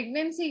మన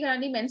ప్రెగ్నెన్సీ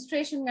కానీ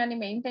మెన్స్ట్రుయేషన్ కానీ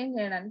మెయింటైన్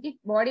చేయడానికి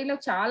బాడీలో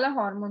చాలా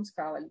హార్మోన్స్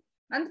కావాలి.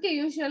 అందుకే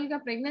యూజువల్ గా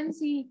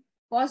ప్రెగ్నెన్సీ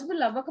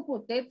పాసిబుల్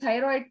అవ్వకపోతే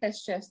థైరాయిడ్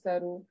టెస్ట్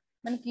చేస్తారు,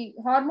 మనకి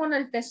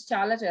హార్మోనల్ టెస్ట్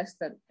చాలా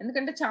చేస్తారు.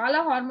 ఎందుకంటే చాలా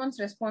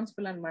హార్మోన్స్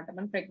రెస్పాన్సిబుల్ అనమాట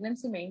మన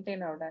ప్రెగ్నెన్సీ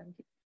మెయింటైన్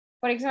అవడానికి.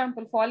 For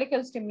example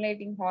follicle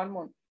stimulating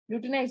hormone,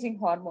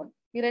 luteinising hormone,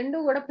 ఈ రెండు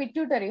కూడా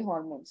పిట్యూటరీ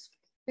హార్మోన్స్.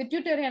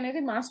 పిట్యూటరీ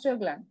అనేది మాస్టర్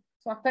గ్లాండ్,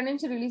 సో అక్కడి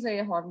నుంచి రిలీజ్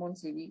అయ్యే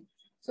హార్మోన్స్ ఇవి.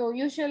 సో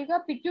యూజువల్ గా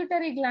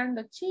పిట్యూటరీ గ్లాండ్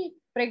వచ్చి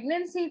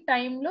ప్రెగ్నెన్సీ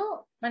టైంలో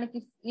మనకి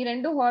ఈ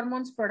రెండు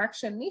హార్మోన్స్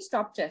ప్రొడక్షన్ ని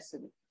స్టాప్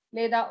చేస్తుంది,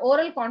 లేదా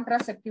ఓరల్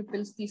కాంట్రాసెప్టివ్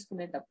పిల్స్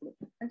తీసుకునేటప్పుడు,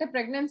 అంటే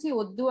ప్రెగ్నెన్సీ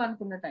వద్దు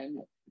అనుకున్న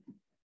టైంలో.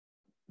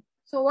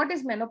 So what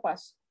is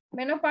menopause?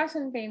 Menopause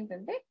అంటే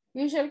ఏంటంటే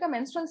యూజువల్ గా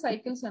మెన్స్ట్రల్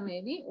సైకిల్స్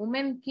అనేవి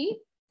ఉమెన్ కి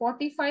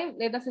 45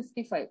 లేదా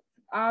 55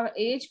 ఆ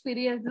ఏజ్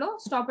పీరియడ్ లో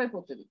స్టాప్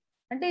అయిపోతుంది.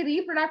 అంటే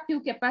రీప్రొడక్టివ్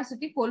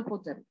కెపాసిటీ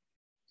కోల్పోతారు.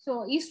 సో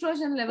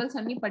ఈస్ట్రోజన్ లెవెల్స్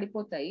అన్ని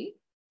పడిపోతాయి,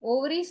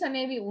 ఓవరీస్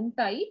అనేవి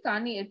ఉంటాయి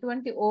కానీ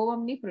ఎటువంటి ఓవం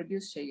ని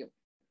ప్రొడ్యూస్ చేయవు.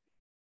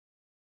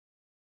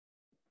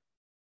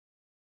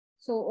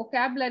 సో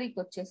ఒకాబులరీకి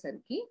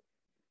వచ్చేసరికి,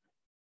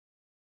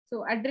 సో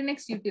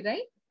అడ్రినెక్స్ యూటిరై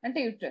అంటే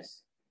యూట్రస్,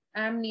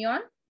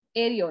 ఆమ్నియాన్,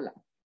 ఏరియోలా.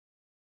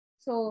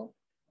 సో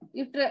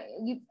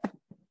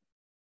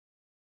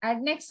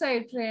అడ్నెక్సా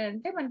యూట్రై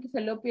అంటే మనకి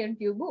ఫెలోపియన్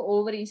ట్యూబ్,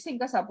 ఓవరీస్,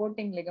 ఇంకా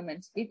సపోర్టింగ్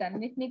లిగమెంట్స్,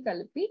 వీటన్నిటిని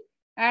కలిపి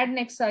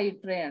అడ్నెక్సా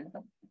యూట్రై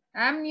అంటాం.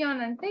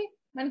 ఆమ్నియాన్ అంటే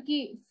మనకి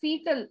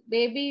ఫీటల్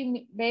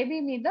బేబీ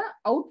మీద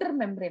అవుటర్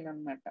మెంబ్రెయిన్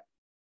అన్నమాట.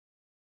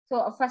 సో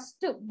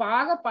ఫస్ట్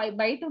బాగా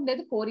బయట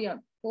ఉండేది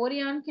కోరియాన్,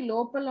 కోరియాన్ కి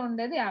లోపల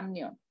ఉండేది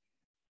ఆమ్నియాన్.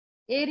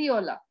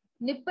 ఏరియోలా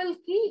నిప్పుల్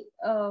కి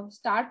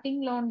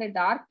స్టార్టింగ్ లో ఉండే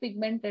డార్క్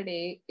పిగ్మెంటెడ్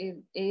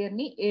ఎయిర్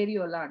ని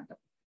ఏరియోలా అంటాం.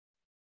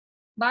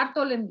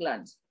 బార్తోలిన్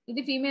గ్లాండ్స్,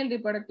 ఇది ఫీమేల్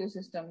రిప్రొడక్టివ్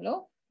సిస్టమ్ లో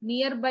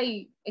నియర్ బై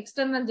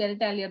ఎక్స్టర్నల్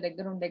జెనిటాలియా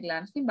దగ్గర ఉండే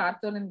గ్లాండ్స్ ని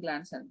బార్తోలిన్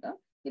గ్లాండ్స్ అంటాం.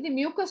 ఇది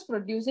మ్యూకస్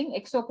ప్రొడ్యూసింగ్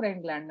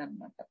ఎక్సోక్రైన్ గ్లాండ్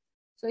అన్నమాట.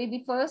 సో ఇది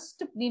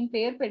ఫస్ట్ దీని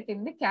పేరు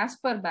పెట్టింది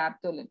క్యాస్పర్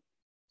బార్తోలిన్.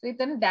 సో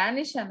ఇతను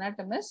డానిష్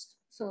అనాటమిస్ట్.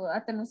 సో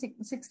అతను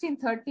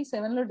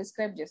 1637 లో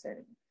డిస్క్రైబ్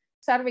చేశాడు.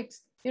 సర్విక్స్,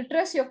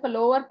 యుట్రస్ యొక్క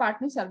లోవర్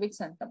పార్ట్ ని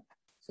సర్విక్స్ అంటాం.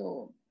 సో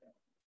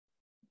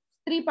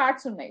 3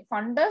 పార్ట్స్ ఉన్నాయి,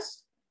 fundus,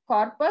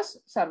 corpus,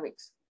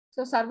 cervix.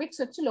 So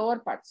cervix వచ్చి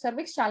లోవర్ పార్ట్.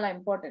 సర్విక్స్ చాలా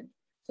ఇంపార్టెంట్.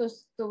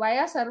 సో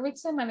వయా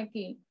సర్విక్స్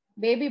మనకి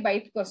బేబీ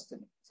బయటకు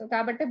వస్తుంది. సో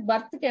కాబట్టి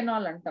బర్త్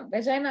కెనాల్ అంటాం.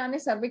 వెజైనా అని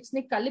సర్విక్స్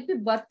ని కలిపి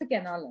బర్త్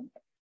కెనాల్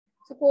అంటాం.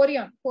 సో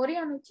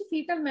కోరియాన్ వచ్చి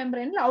ఫీటల్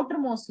మెంబ్రెయిన్ లో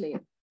outer most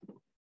layer.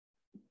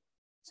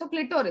 So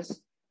clitoris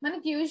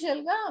మనకి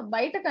యూజువల్ గా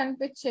బయట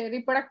కనిపించే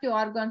రీప్రొడక్టివ్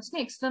ఆర్గాన్స్ ని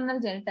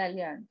ఎక్స్టర్నల్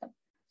జెనిటాలియా అంటాం.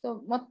 సో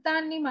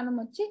మొత్తాన్ని మనం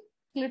వచ్చి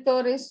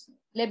క్లిటోరిస్,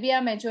 లెబియా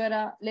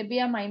మెజోరా,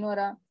 లెబియా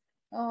మైనోరా.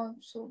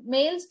 సో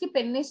మేల్స్ కి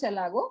పెన్నిస్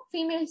ఎలాగో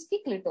ఫీమేల్స్ కి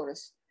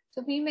క్లిటోరిస్. సో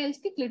ఫీమేల్స్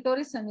కి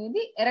క్లిటోరిస్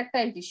అనేది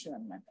ఎరెక్టైల్ టిష్యూ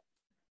అన్నమాట.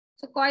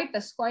 సో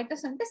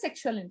కాయిటస్ అంటే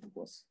సెక్షువల్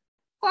ఇంటర్కోర్స్.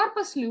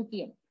 కార్పస్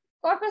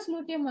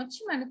లూటియం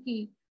వచ్చి మనకి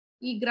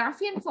ఈ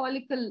గ్రాఫియన్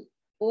ఫాలికల్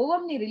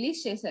ఓవం ని రిలీజ్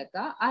చేశాక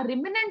ఆ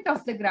రిమినెంట్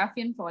ఆఫ్ ద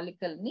గ్రాఫియన్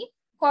ఫాలికల్ ని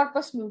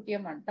కార్పస్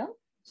లూటియం అంటాం.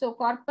 So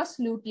corpus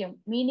luteum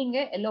meaning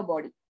yellow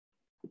body.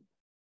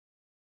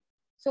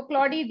 So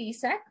cloddy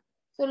డీసాక్.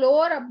 So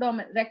lower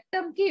abdomen,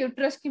 rectum కి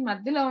యూట్రస్ కి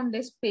మధ్యలో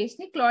ఉండే స్పేస్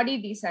ని క్లాడీ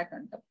డీసాక్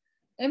అంటాం.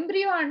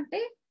 ఎంబ్రియో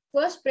అంటే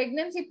ఫస్ట్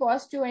ప్రెగ్నెన్సీ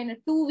పాజిటివ్ అయిన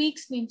 2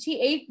 వీక్స్ నుంచి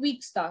 8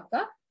 వీక్స్ దాకా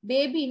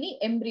బేబీని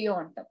ఎంబ్రియో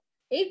అంటాం.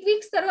 8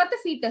 వీక్స్ తర్వాత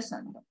ఫీటస్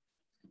అంటాం.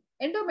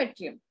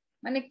 ఎండోమెట్రియం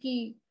మనకి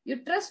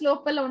యుట్రస్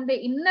లోపల ఉండే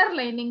ఇన్నర్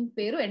లైనింగ్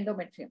పేరు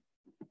ఎండోమెట్రియం.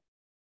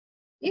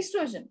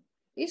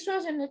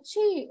 ఈస్ట్రోజన్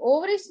వచ్చి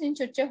ఓవరీస్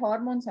నుంచి వచ్చే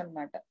హార్మోన్స్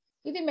అన్నమాట.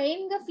 ఇది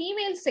మెయిన్ గా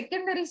ఫీమేల్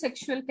సెకండరీ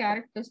సెక్షువల్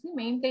క్యారెక్టర్స్ ని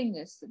మెయింటైన్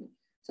చేస్తుంది.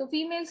 So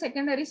female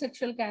secondary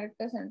sexual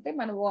characters అంటే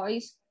మన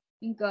వాయిస్,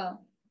 ఇంకా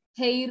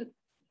హెయిర్,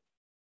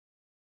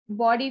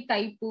 బాడీ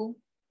టైపు,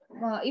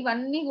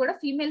 ఇవన్నీ కూడా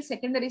ఫీమేల్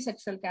సెకండరీ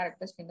సెక్షువల్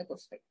క్యారెక్టర్స్ కిందకి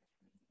వస్తాయి.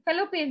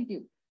 Fallopian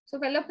tube. So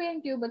fallopian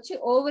tube వచ్చి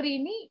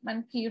ఓవరీని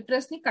మనకి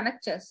యూట్రస్ ని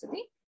కనెక్ట్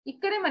చేస్తుంది.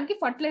 ఇక్కడే మనకి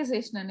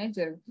ఫర్టిలైజేషన్ అనేది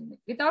జరుగుతుంది.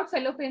 వితౌట్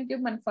ఫెలోపియన్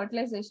ట్యూబ్ మనకి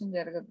ఫర్టిలైజేషన్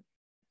జరగదు.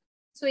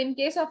 So in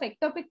case of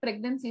ectopic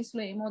pregnancies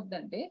లో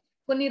ఏమవుతుందంటే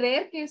కొన్ని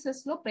రేర్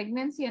కేసెస్ లో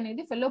ప్రెగ్నెన్సీ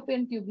అనేది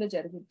ఫెలోపియన్ ట్యూబ్ లో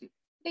జరుగుతుంది.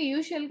 అంటే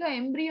యూజువల్ గా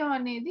ఎంబ్రియో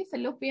అనేది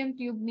ఫెలోపియన్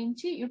ట్యూబ్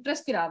నుంచి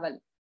యూట్రస్ కి రావాలి,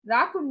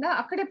 రాకుండా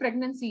అక్కడే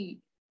ప్రెగ్నెన్సీ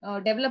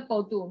డెవలప్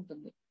అవుతూ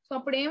ఉంటుంది. సో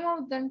అప్పుడు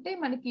ఏమవుతుందంటే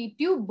మనకి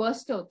ట్యూబ్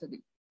బర్స్ట్ అవుతుంది.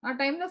 ఆ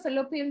టైంలో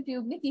ఫెలోపియన్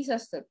ట్యూబ్ ని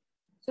తీసేస్తారు.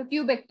 సో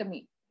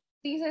ట్యూబెక్టమీ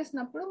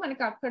తీసేసినప్పుడు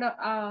మనకి అక్కడ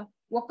ఆ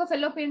ఒక్క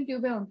ఫెలోపియన్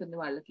ట్యూబే ఉంటుంది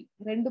వాళ్ళకి.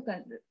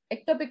 2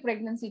 ఎక్టోపిక్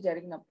ప్రెగ్నెన్సీ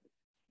జరిగినప్పుడు.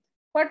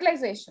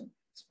 ఫర్టిలైజేషన్,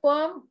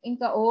 స్పర్మ్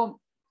ఇంకా ఓవం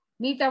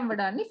మీట్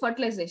అవ్వడాన్ని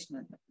ఫర్టిలైజేషన్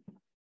అంటారు.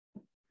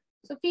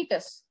 So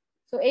foetus.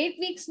 సో 8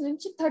 వీక్స్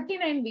నుంచి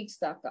 39 వీక్స్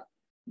దాకా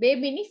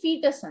బేబీని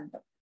ఫీటస్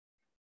అంటాం.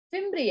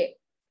 ఫింబ్రియే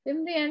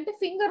అంటే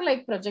ఫింగర్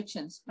లైక్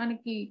ప్రొజెక్షన్స్.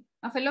 మనకి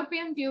ఆ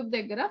ఫెలోపియన్ ట్యూబ్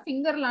దగ్గర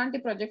ఫింగర్ లాంటి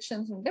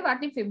ప్రొజెక్షన్స్ ఉంటే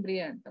వాటిని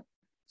ఫింబ్రియే అంటాం.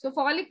 So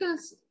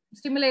follicles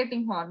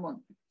stimulating hormone.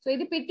 So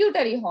ఇది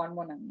పిట్యూటరీ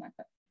హార్మోన్ అన్నమాట.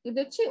 ఇది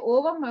వచ్చి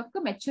ఓవం యొక్క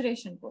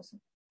మెచ్యురేషన్ కోసం.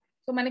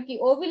 సో మనకి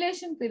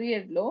ఓవ్యులేషన్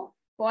పీరియడ్ లో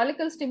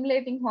follicle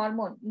stimulating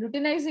hormone,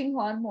 luteinising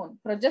hormone,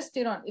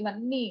 progesterone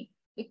ఇవన్నీ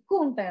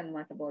ఎక్కువ ఉంటాయి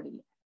అన్నమాట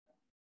బాడీలో.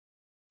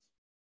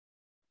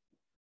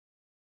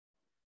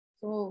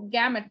 సో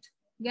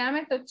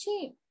గ్యామెట్ వచ్చి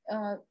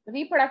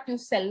రీప్రొడక్టివ్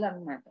సెల్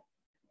అన్నమాట.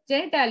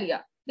 జెనిటాలియా,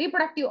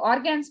 రీప్రొడక్టివ్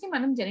ఆర్గాన్స్ ని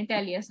మనం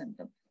జెనిటాలియాస్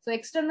అంటాం. So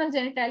external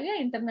genitalia,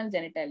 internal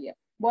genitalia.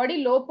 Body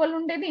లోపల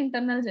ఉండేది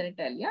ఇంటర్నల్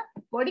జెనిటాలియా,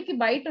 బాడీకి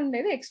బయట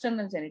ఉండేది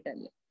external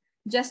genitalia.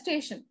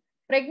 Gestation,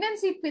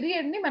 pregnancy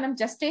period ని మనం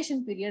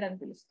జస్టేషన్ పీరియడ్ అని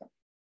పిలుస్తాం.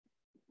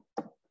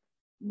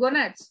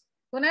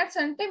 గొనాడ్స్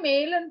అంటే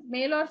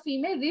male or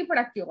female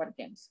reproductive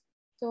organs.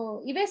 So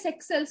ఇవే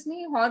సెక్స్ సెల్స్ ని,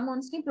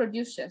 హార్మోన్స్ ని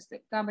ప్రొడ్యూస్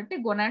చేస్తాయి కాబట్టి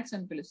గొనాడ్స్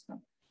అని పిలుస్తాం.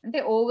 అంటే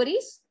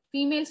ఓవరీస్,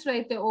 ఫీమేల్స్ లో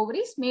అయితే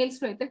ఓవరీస్, మేల్స్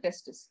లో అయితే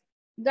testis.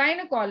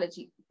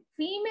 Gynaecology,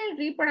 female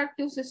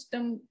reproductive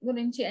system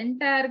గురించి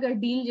ఎంటైర్ గా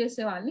డీల్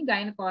చేసే వాళ్ళని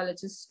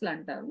గైనకాలజిస్ట్లు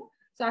అంటారు.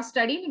 సో ఆ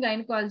స్టడీని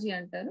గైనకాలజీ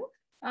అంటారు.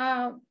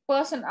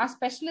 ఆ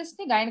స్పెషలిస్ట్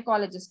ని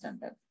గైనకాలజిస్ట్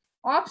అంటారు.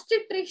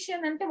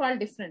 ఆబ్స్టెట్రిషియన్ అంటే వాళ్ళు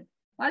డిఫరెంట్,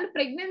 వాళ్ళు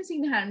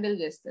ప్రెగ్నెన్సీని హ్యాండిల్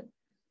చేస్తారు.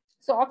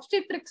 సో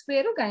ఆబ్స్టెట్రిక్స్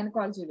వేరు,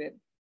 గైనకాలజీ వేరు.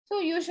 సో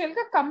యూజువల్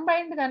గా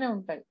కంబైన్డ్ గానే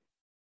ఉంటాయి.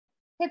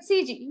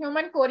 HCG,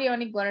 human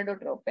chorionic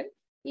గొనాడోట్రోపిన్.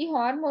 ఈ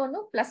హార్మోన్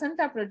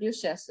ప్లసెంటా ప్రొడ్యూస్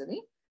చేస్తుంది.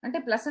 అంటే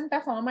ప్లసెంటా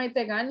ఫామ్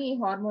అయితే గానీ ఈ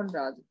హార్మోన్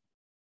రాదు.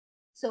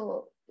 సో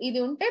ఇది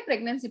ఉంటే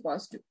ప్రెగ్నెన్సీ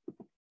పాజిటివ్.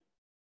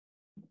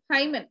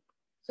 హైమెన్,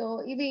 సో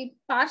ఇది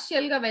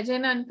పార్షియల్ గా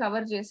వెజైనాని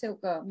కవర్ చేసే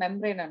ఒక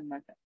మెంబ్రెయిన్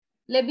అన్నమాట.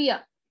 లెబియా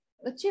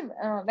వచ్చి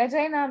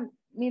వెజైనా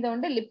మీద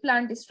ఉండే లిప్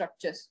లాంటి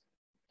స్ట్రక్చర్స్,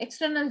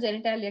 ఎక్స్టర్నల్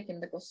జెనిటాలియా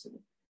కిందకి వస్తుంది.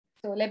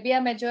 So లెబియా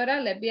majora,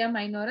 లెబియా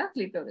మైనోరా,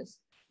 clitoris.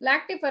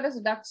 లాక్టిఫరస్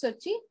డక్స్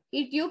వచ్చి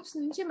ఈ ట్యూబ్స్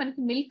నుంచి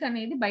మనకి మిల్క్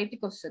అనేది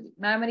బయటికి వస్తుంది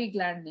మామరీ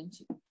గ్లాండ్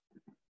నుంచి.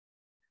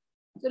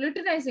 సో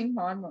లుటినైజింగ్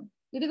హార్మోన్,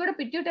 ఇది కూడా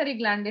పిట్యూటరీ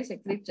గ్లాండే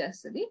సెక్రీట్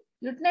చేస్తుంది.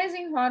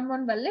 లుటినైజింగ్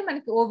హార్మోన్ వల్లే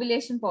మనకి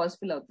ఓవ్యులేషన్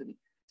పాసిబుల్ అవుతుంది.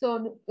 సో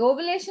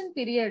ఓవ్యులేషన్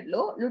పీరియడ్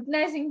లో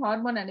లుటినైజింగ్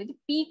హార్మోన్ అనేది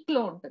పీక్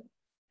లో ఉంటుంది.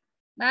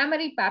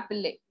 మామరీ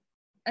పాపిల్లే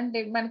అంటే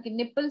మనకి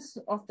నిప్పుల్స్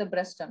ఆఫ్ ద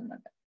బ్రెస్ట్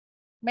అన్నమాట.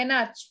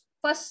 మెనార్చ్,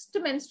 ఫస్ట్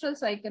మెన్స్ట్రల్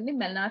సైకిల్ ని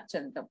మెనార్చ్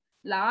అంటాం,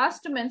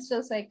 లాస్ట్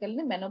మెన్స్ట్రల్ సైకిల్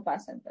ని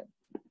మెనోపాస్ అంటారు.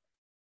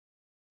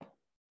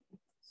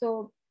 సో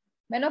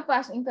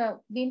మెనోపాస్, ఇంకా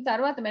దీని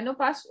తర్వాత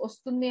మెనోపాస్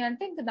వస్తుంది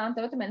అంటే ఇంకా దాని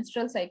తర్వాత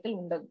మెన్స్ట్రల్ సైకిల్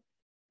ఉండదు.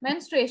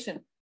 Menstruation,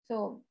 so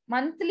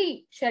monthly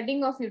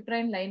shedding of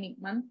uterine lining,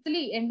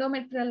 monthly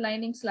endometrial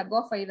lining slug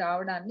of అయి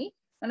రావడాన్ని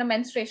మనం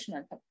మెన్స్ట్రుయేషన్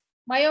అంటాం.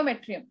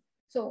 మయోమెట్రియం,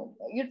 సో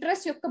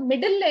యుట్రస్ యొక్క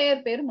మిడిల్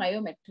లేయర్ పేరు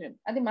మయోమెట్రియం,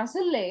 అది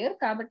మసిల్ లేయర్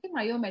కాబట్టి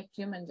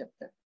మయోమెట్రియం అని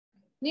చెప్తారు.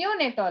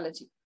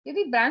 నియోనేటాలజీ,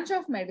 ఇది branch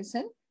of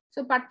medicine.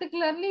 So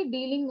particularly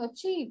dealing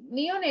వచ్చి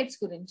నియోనేట్స్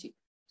గురించి.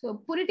 సో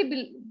పురిటి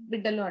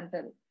బిడ్డలు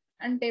అంటారు,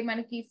 అంటే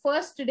మనకి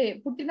ఫస్ట్ డే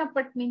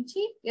పుట్టినప్పటి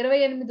నుంచి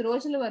 28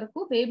 రోజుల వరకు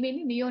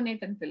బేబీని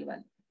నియోనేట్ అని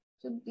పిలవాలి.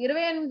 సో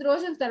 28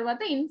 రోజుల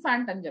తర్వాత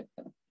ఇన్ఫాంట్ అని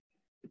చెప్తాం.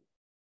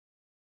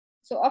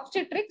 So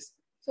obstetrics,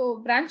 so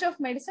branch of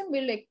medicine,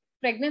 వీళ్ళు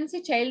ప్రెగ్నెన్సీ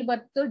చైల్డ్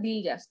బర్త్ తో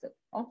డీల్ చేస్తారు.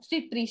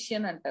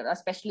 ఆబ్స్టెట్రిషియన్ అంటారు ఆ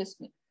స్పెషలిస్ట్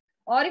ని.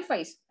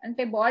 ఆరిఫైస్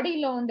అంటే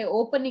బాడీలో ఉండే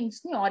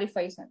ఓపెనింగ్స్ ని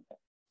ఆరిఫైస్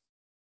అంటారు.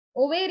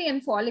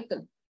 ఓవేరియన్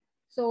ఫాలికల్,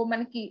 సో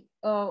మనకి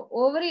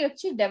ఓవరీ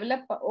వచ్చి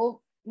డెవలప్,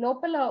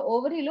 లోపల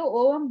ఓవరీలో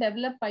ఓవం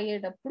డెవలప్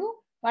అయ్యేటప్పుడు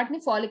వాటిని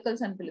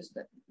ఫాలికల్స్ అని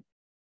పిలుస్తారు.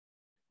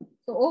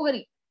 సో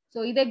ఓవరీ, సో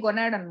ఇదే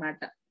గొనాడ్ అన్నమాట,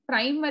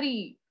 primary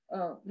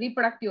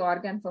reproductive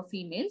organ for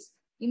females.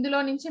 ఇందులో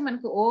నుంచి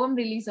మనకు ఓవం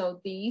రిలీజ్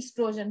అవుతాయి,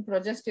 ఈస్ట్రోజన్,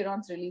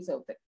 ప్రొజెస్టిరాన్స్ రిలీజ్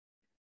అవుతాయి.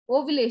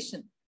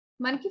 ఓవ్యులేషన్,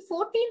 మనకి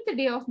 14th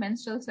డే ఆఫ్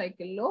మెన్స్ట్రల్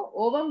సైకిల్లో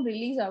ఓవం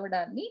రిలీజ్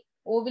అవ్వడాన్ని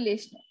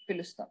ఓవ్యులేషన్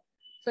పిలుస్తాం.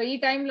 సో ఈ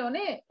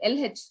టైంలోనే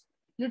LH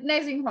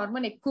ల్యూటినైజింగ్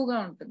హార్మోన్ ఎక్కువగా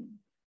ఉంటుంది.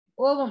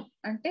 ఓవం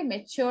అంటే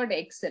మెచ్యూర్డ్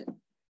ఎక్సెల్,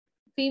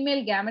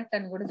 ఫీమేల్ గ్యామెట్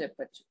అని కూడా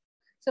చెప్పొచ్చు.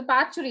 సో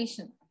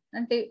పార్చురేషన్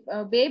అంటే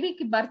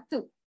బేబీకి బర్త్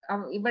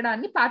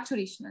ఇవ్వడాన్ని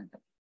పార్చురేషన్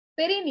అంటాం.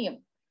 పెరీనియం,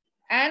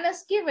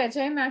 యానస్ కి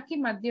వెజైనాకి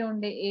మధ్య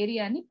ఉండే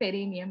ఏరియాని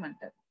పెరీనియం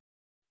అంటారు.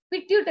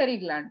 పిట్యూటరీ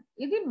గ్లాండ్,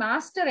 ఇది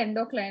మాస్టర్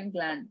ఎండోక్రైన్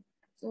గ్లాండ్.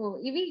 సో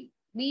ఇవి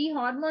ఈ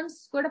హార్మోన్స్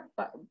కూడా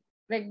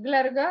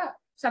రెగ్యులర్ గా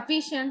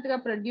సఫిషియంట్ గా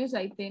ప్రొడ్యూస్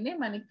అయితేనే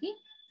మనకి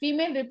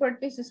ఫీమేల్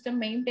రిప్రొడక్టివ్ సిస్టమ్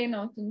మెయింటైన్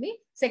అవుతుంది,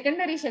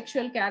 సెకండరీ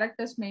సెక్షువల్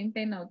క్యారెక్టర్స్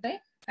మెయింటైన్ అవుతాయి,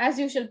 యాజ్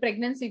యూజువల్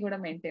ప్రెగ్నెన్సీ కూడా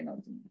మెయింటైన్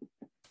అవుతుంది.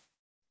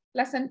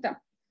 ప్లసెంటా,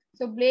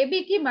 సో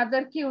బేబీకి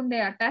మదర్ కి ఉండే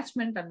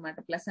అటాచ్మెంట్ అన్నమాట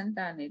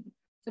ప్లసెంటా అనేది.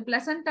 సో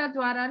ప్లసెంటా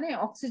ద్వారానే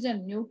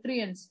oxygen,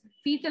 nutrients,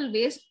 foetal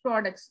waste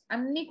products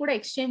అన్ని కూడా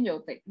ఎక్స్చేంజ్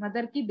అవుతాయి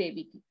మదర్ కి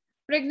బేబీకి.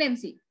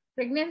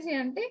 ప్రెగ్నెన్సీ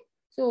అంటే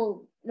సో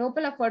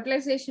లోపల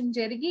ఫర్టిలైజేషన్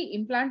జరిగి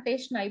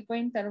ఇంప్లాంటేషన్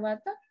అయిపోయిన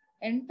తర్వాత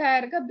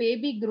ఎంటైర్ గా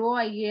బేబీ గ్రో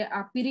అయ్యే ఆ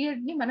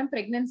పీరియడ్ ని మనం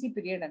ప్రెగ్నెన్సీ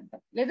పీరియడ్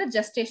అంటాం, లేదా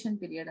జస్టేషన్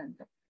పీరియడ్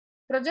అంటాం.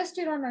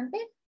 ప్రొజెస్టిరాన్ అంటే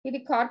ఇది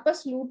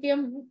కార్పస్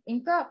లూటియం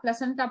ఇంకా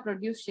ప్లసెంటా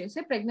ప్రొడ్యూస్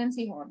చేసే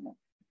ప్రెగ్నెన్సీ హార్మోన్.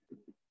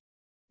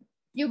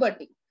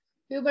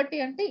 ప్యూబర్టీ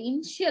అంటే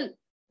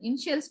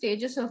initial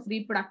stages of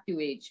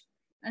reproductive age,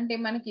 అంటే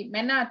మనకి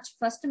మెనార్చ్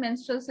ఫస్ట్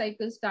మెన్స్ట్రల్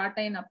సైకిల్ స్టార్ట్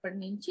అయినప్పటి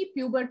నుంచి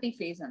ప్యూబర్టీ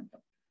ఫేజ్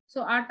అంటాం. సో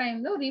ఆ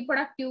టైంలో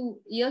రీప్రొడక్టివ్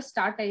ఇయర్స్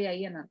స్టార్ట్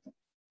అయ్యాయి అని అర్థం.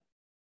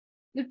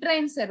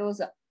 యుట్రైన్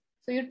సెరోజా,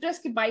 సో యుట్రస్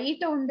కి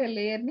బయట ఉండే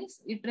లేయర్ ని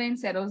యుట్రైన్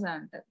సెరోజా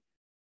అంటారు.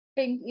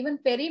 ఈవెన్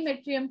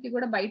పెరిమెట్రియం కి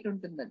కూడా బయట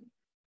ఉంటుంది అది.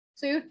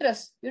 సో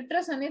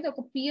యుట్రస్ అనేది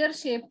ఒక పియర్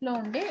షేప్ లో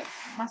ఉండే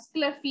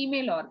మస్కులర్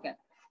ఫీమేల్ ఆర్గాన్.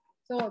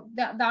 సో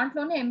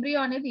దాంట్లోనే ఎంబ్రియో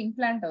అనేది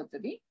ఇంప్లాంట్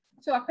అవుతుంది.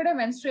 సో అక్కడే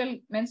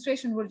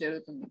మెన్స్ట్రుయేషన్ కూడా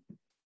జరుగుతుంది.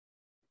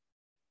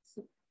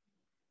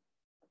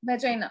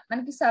 వెజైనా,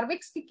 మనకి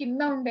సర్విక్స్ కి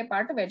కింద ఉండే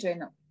part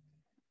vagina.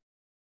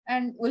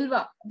 And ఉల్వా,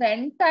 the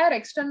entire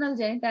external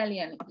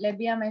genitalia అని,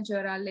 లెబియా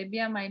మెజోరా,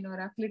 లెబియా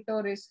మైనోరా,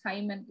 క్లిటోరిస్,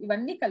 హైమెన్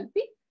ఇవన్నీ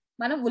కలిపి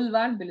మనం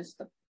ఉల్వా అని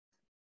పిలుస్తాం.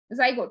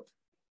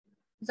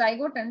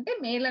 జైగోట్ అంటే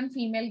male and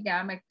female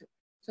gamete.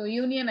 So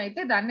union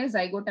అయితే దాన్నే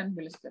జైగోట్ అని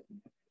పిలుస్తారు.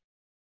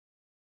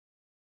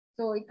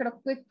 సో ఇక్కడ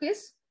quick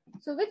quiz.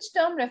 So which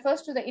term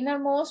refers to the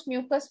innermost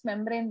mucus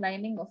membrane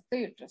lining of the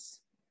uterus?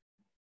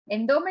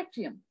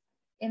 Endometrium.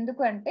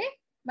 ఎందుకు అంటే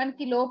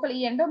మనకి లోపల ఈ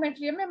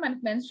ఎండోమెట్రియం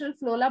మనకి మెన్స్ట్రల్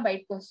ఫ్లో లా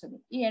బయటకు వస్తుంది.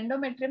 ఈ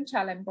ఎండోమెట్రియం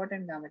చాలా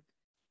ఇంపార్టెంట్ కాబట్టి,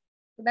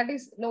 దట్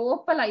ఈస్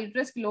లోపల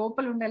యూట్రస్ కి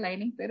లోపల ఉండే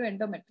లైనింగ్ పేరు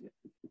ఎండోమెట్రియం.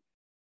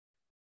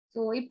 సో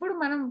ఇప్పుడు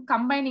మనం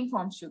కంబైనింగ్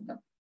ఫార్మ్స్ చూద్దాం.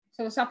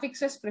 So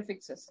suffixes,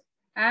 prefixes.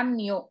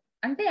 ఆమ్నియో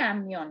అంటే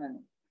ఆమ్నియాన్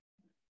అని,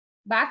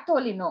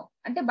 బార్థోలినో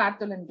అంటే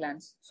Bartholin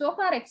glands. So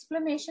far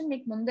explanation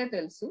మీకు ముందే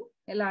తెలుసు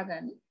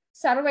ఎలాగని.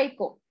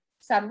 సర్వైకో,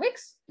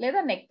 సర్విక్స్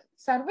లేదా నెక్.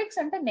 సర్విక్స్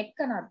అంటే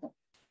నెక్ అని అర్థం.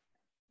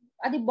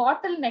 అది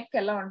బాటిల్ నెక్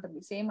ఎలా ఉంటుంది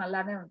సేమ్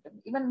అలానే ఉంటుంది.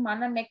 ఈవెన్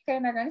మన నెక్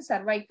అయినా కానీ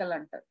సర్వైకల్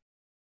అంటారు.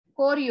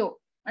 కోరియో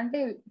అంటే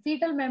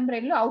ఫీటల్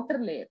మెంబ్రెయిన్ లో అవుటర్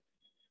లేయర్.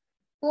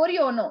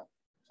 కోరియోనో,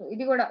 సో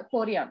ఇది కూడా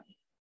కోరియాన్.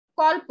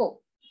 కాల్పో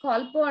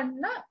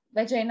అన్న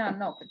వెజైనా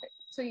అన్న ఒకటే.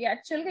 సో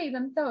యాక్చువల్ గా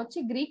ఇదంతా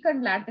వచ్చి Greek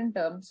and Latin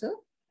terms.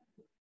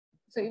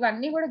 So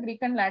ఇవన్నీ కూడా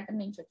గ్రీక్ అండ్ లాటిన్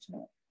నుంచి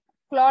వచ్చినవి.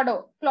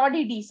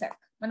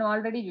 క్లాడిడీసాక్ మనం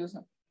ఆల్రెడీ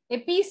చూసాం.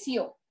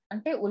 ఎపిసియో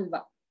అంటే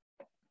ఉల్వా.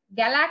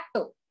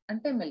 గెలాక్టో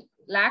అంటే మిల్క్.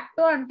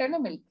 లాక్టో అంటేనే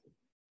మిల్క్.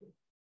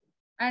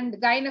 అండ్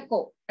గైనకో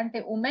అంటే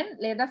ఉమెన్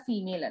లేదా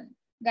ఫీమేల్ అని.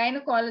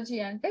 గైనకాలజీ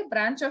అంటే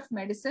branch of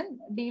medicine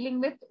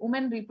dealing with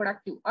women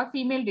reproductive or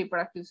female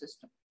reproductive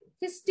system.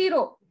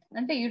 హిస్టిరో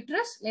అంటే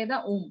యూట్రస్ లేదా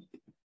ఊమ్.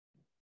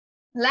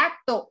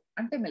 లాక్టో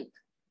అంటే మిల్క్.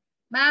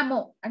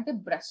 మ్యామో అంటే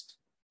బ్రెస్ట్.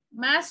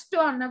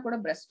 మాస్టో అన్నా కూడా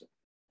బ్రెస్ట్.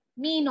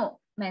 మీనో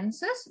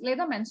మెన్సెస్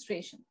లేదా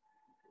మెన్స్ట్రుయేషన్.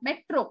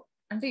 మెట్రో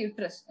అంటే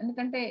యుట్రస్,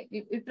 ఎందుకంటే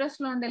యుట్రస్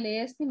లో ఉండే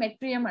లేయర్స్ ని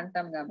మెట్రియం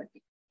అంటాం కాబట్టి.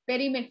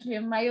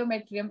 Perimetrium,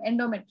 myometrium,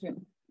 endometrium.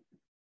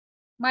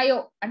 మయో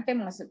అంటే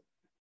మజిల్,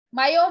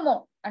 మయోమో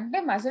అంటే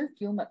మజిల్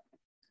ట్యూమర్,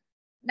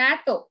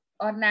 నాటో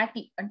ఆర్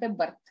నాటి అంటే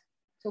birth.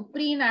 So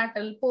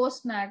prenatal,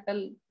 post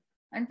natal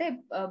అంటే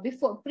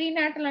బిఫోర్,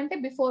 ప్రీనాటల్ అంటే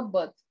బిఫోర్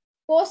బర్త్,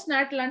 పోస్ట్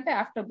నాటల్ అంటే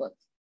ఆఫ్టర్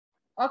బర్త్.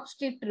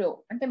 ఆబ్స్టిట్రియో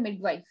అంటే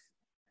మిడ్ వైఫ్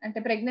అంటే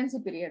ప్రెగ్నెన్సీ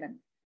పీరియడ్ అని,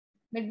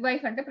 మిడ్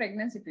వైఫ్ అంటే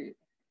ప్రెగ్నెన్సీ పీరియడ్.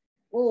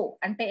 ఓ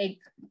అంటే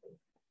ఎగ్,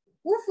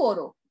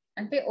 ఊఫోరో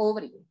అంటే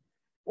ఓవరీ,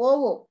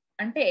 ఓవో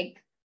అంటే ఎగ్,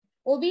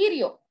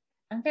 ఓవీరియో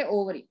అంటే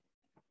ఓవరీ,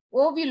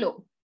 ఓవిలో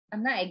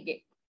అన్న ఎగ్గే,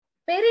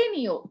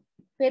 పెరినియో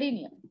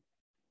perineum,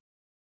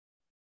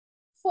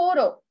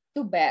 four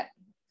to bear,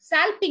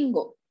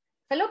 సాల్పింగో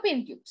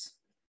fallopian tubes,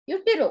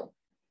 యుటిరో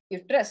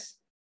uterus,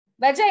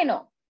 వెజైనో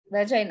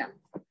vagina,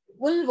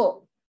 ఉల్వో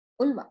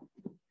ఉల్వా.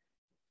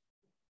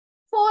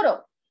 Four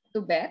to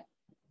bear,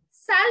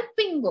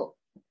 సాల్పింగో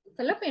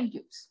fallopian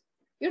tubes,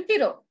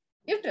 యుటిరో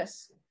uterus,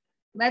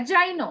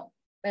 వెజైనో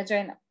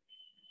vagina,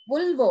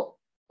 ఉల్వో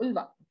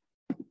ఉల్వా.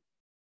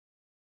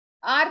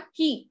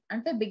 Archaea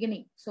అంటే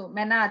బిగినింగ్, సో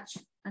మెనాజ్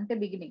అంటే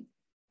బిగినింగ్,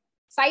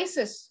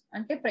 సైసెస్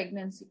అంటే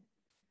ప్రెగ్నెన్సీ,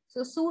 సో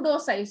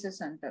సూడోసైసిస్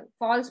అంటారు,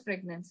 ఫాల్స్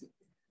ప్రెగ్నెన్సీ.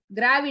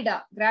 గ్రావిడా,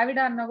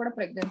 గ్రావిడా అన్నా కూడా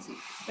ప్రెగ్నెన్సీ.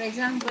 ఫర్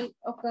ఎగ్జాంపుల్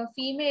ఒక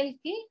ఫీమేల్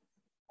కి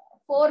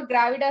 4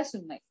 గ్రావిడాస్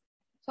ఉన్నాయి,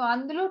 సో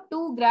అందులో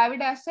 2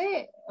 గ్రావిడాసే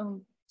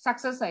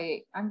సక్సెస్ అయ్యాయి,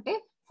 అంటే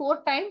 4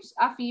 times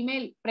ఆ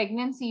ఫీమేల్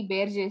ప్రెగ్నెన్సీ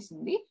బేర్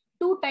చేసింది,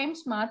 2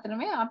 times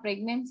మాత్రమే ఆ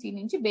ప్రెగ్నెన్సీ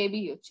నుంచి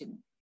బేబీ వచ్చింది.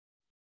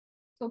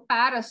 సో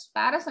పారస్,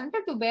 పారస్ అంటే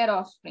to bear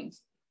of springs.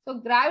 So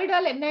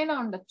గ్రావిడాలు ఎన్నైనా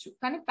ఉండొచ్చు,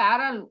 కానీ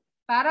పారాలు,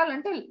 పారాలు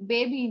అంటే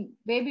బేబీ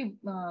బేబీ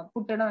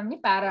పుట్టడం అని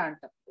పారా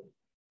అంటారు.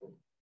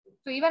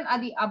 సో ఈవెన్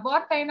అది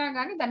అబార్ట్ అయినా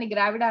కానీ దాన్ని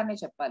గ్రావిడా అనే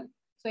చెప్పాలి.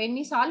 సో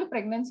ఎన్నిసార్లు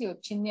ప్రెగ్నెన్సీ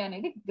వచ్చింది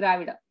అనేది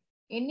గ్రావిడా,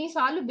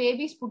 ఎన్నిసార్లు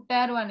బేబీస్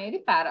పుట్టారు అనేది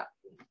పారా.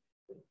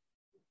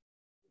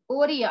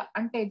 ఓరియా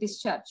అంటే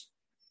డిశ్చార్జ్,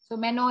 సో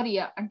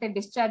మెనోరియా అంటే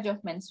discharge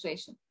of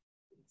menstruation.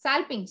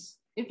 సాల్పింగ్స్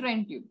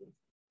uterine tube.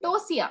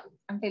 టోసియా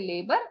అంటే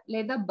లేబర్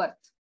లేదా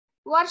బర్త్.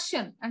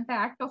 వర్షన్ అంటే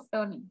యాక్ట్ ఆఫ్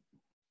టర్నింగ్.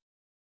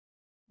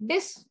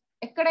 డిస్,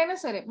 ఎక్కడైనా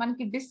సరే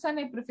మనకి డిస్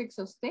అనే ప్రిఫిక్స్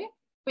వస్తే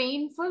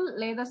పెయిన్ఫుల్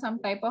లేదా సమ్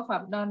టైప్ ఆఫ్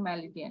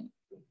అబ్నార్మాలిటీ అని.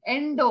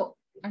 ఎండో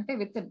అంటే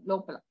విత్ ఇన్,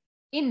 లోపల.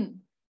 ఇన్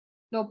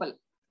లోపల.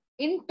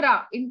 ఇంట్రా,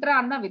 ఇంట్రా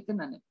అన్న విత్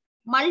ఇన్ అని.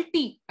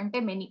 మల్టీ అంటే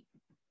మెనీ.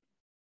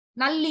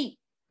 నల్లి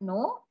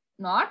no,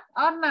 not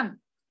are none.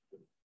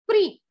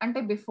 Pre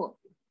అంటే బిఫోర్.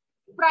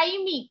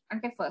 ప్రైమీ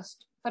అంటే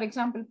first, for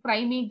example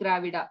primi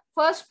గ్రావిడా,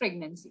 first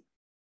pregnancy.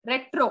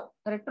 Retro,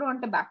 retro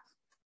అంటే బ్యాక్.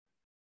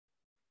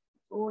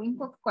 సో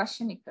ఇంకొక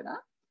క్వశ్చన్ ఇక్కడ,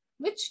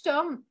 which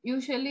term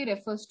usually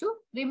refers to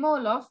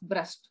removal of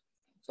breast.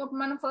 So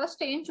మనం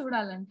first ఏం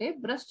చూడాలంటే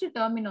బ్రెస్ట్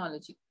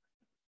టర్మినాలజీ.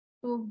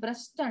 సో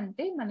బ్రెస్ట్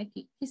అంటే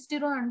మనకి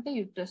హిస్టిరో అంటే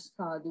యుట్రస్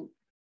కాదు,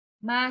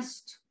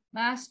 మాస్ట్,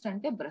 మాస్ట్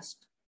అంటే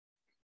బ్రెస్ట్.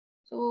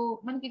 సో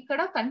మనకి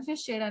ఇక్కడ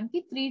కన్ఫ్యూజ్ చేయడానికి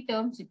 3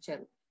 terms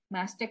ఇచ్చారు,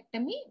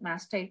 మాస్టెక్టమీ,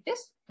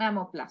 మాస్టైటిస్,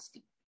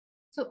 మ్యామోప్లాస్టీ.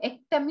 సో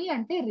ఎక్టమీ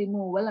అంటే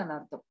రిమూవల్ అని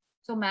అర్థం.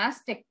 సో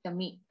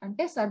మాస్టెక్టమీ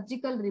అంటే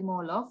surgical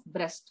removal of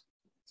breast.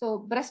 So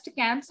breast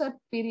cancer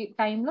period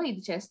టైంలో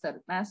ఇది చేస్తారు,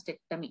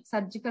 mastectomy,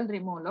 surgical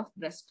removal of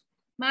breast.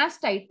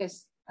 Mastitis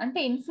అంటే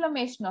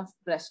ఇన్ఫ్లమేషన్ ఆఫ్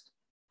బ్రెస్ట్.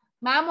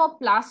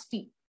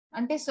 మ్యామోప్లాస్టీ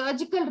అంటే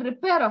surgical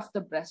repair of the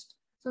breast.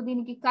 So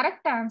దీనికి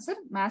correct answer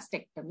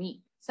mastectomy,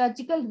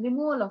 surgical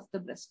removal of the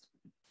breast.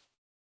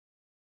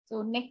 So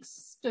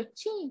next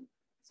వచ్చి,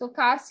 so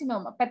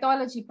carcinoma,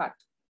 pathology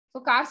part. So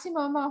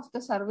carcinoma of the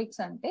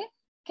cervix అంటే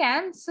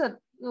cancer,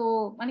 so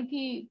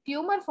మనకి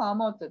tumour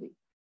form అవుతుంది.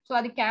 So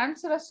అది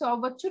cancerous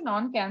అవ్వచ్చు,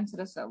 non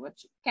cancerous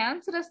అవ్వచ్చు.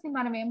 Cancerous ని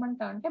మనం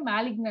ఏమంటాం అంటే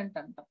మాలిగ్నెంట్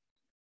అంటాం.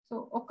 సో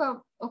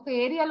ఒక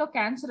ఏరియాలో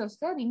క్యాన్సర్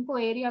వస్తే అది ఇంకో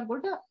ఏరియా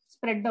కూడా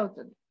స్ప్రెడ్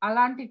అవుతుంది,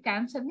 అలాంటి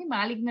క్యాన్సర్ ని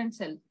మాలిగ్నెంట్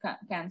సెల్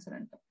క్యాన్సర్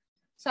అంటాం.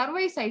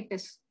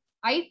 సర్వైసైటిస్,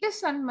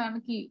 ఐటిస్ అని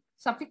మనకి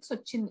సఫిక్స్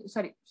వచ్చింది,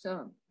 సారీ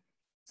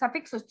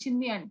సఫిక్స్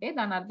వచ్చింది అంటే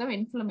దాని అర్థం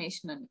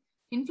ఇన్ఫ్లమేషన్ అని,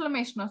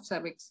 inflammation of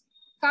cervix.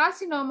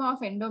 Carcinoma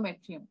of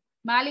endometrium,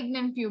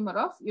 malignant tumour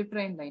of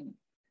uterine lining.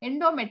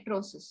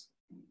 Endometriosis,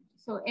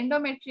 so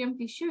endometrium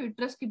tissue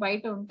uterus కి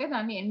బయట ఉంటే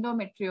దాన్ని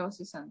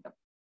ఎండోమెట్రియోసిస్ అంటాం.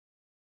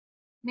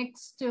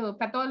 నెక్స్ట్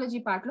పెథాలజీ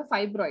పార్ట్ లో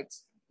ఫైబ్రాయిడ్స్.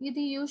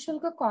 ఇది యూజువల్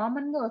గా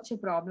కామన్ గా వచ్చే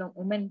ప్రాబ్లం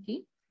ఉమెన్ కి.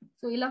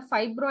 సో ఇలా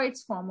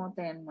ఫైబ్రాయిడ్స్ ఫామ్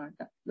అవుతాయి అన్నమాట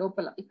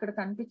లోపల, ఇక్కడ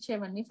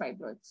కనిపించేవన్నీ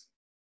ఫైబ్రాయిడ్స్.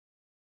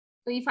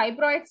 సో ఈ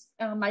ఫైబ్రాయిడ్స్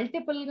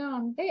మల్టిపుల్ గా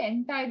ఉంటే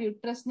ఎంటైర్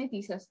యుట్రస్ ని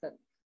తీసేస్తారు,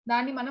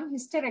 దాన్ని మనం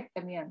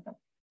హిస్టెరెక్టమీ అంటాం.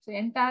 సో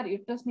ఎంటైర్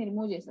యుట్రస్ ని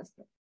రిమూవ్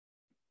చేసేస్తారు.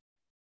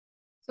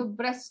 సో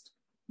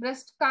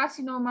బ్రెస్ట్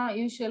కార్సినోమా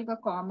యూజువల్ గా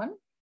common,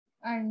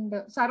 and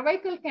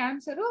cervical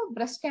cancer,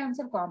 breast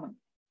cancer common.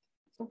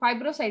 So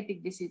ఫైబ్రోసైటిక్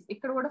disease,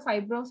 ఇక్కడ కూడా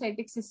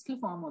ఫైబ్రోసైటిక్ సిస్ట్లు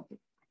ఫామ్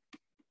అవుతాయి.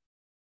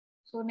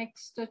 సో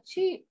నెక్స్ట్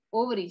వచ్చి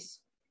ఓవరీస్.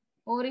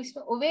 ఓవరీస్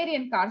లో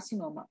ఒవేరియన్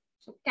కార్సినోమా,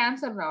 సో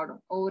క్యాన్సర్ రావడం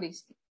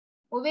ఓవరీస్ కి.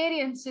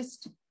 ఒవేరియన్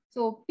సిస్ట్,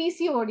 సో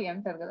పీసీఓడి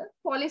అంటారు కదా,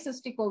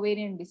 polycystic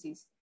ovarian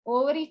disease.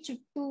 Ovary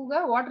చుట్టూగా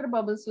water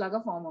bubbles లాగా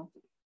ఫామ్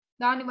అవుతుంది,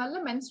 దానివల్ల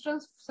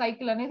మెన్స్ట్రల్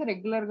సైకిల్ అనేది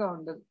రెగ్యులర్ గా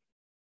ఉండదు.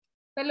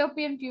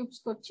 ఫెలోపియన్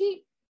ట్యూబ్స్ కి వచ్చి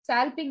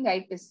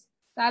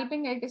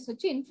సాల్పింగైటిస్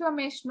వచ్చి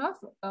inflammation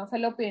of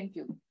fallopian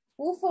tube.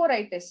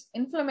 ఊఫోరైటిస్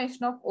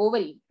inflammation of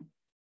ovary.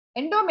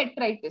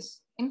 Endometritis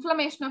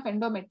inflammation of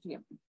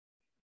endometrium.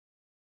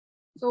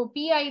 So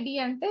PID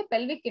అంటే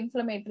పెల్విక్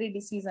ఇన్ఫ్లమేటరీ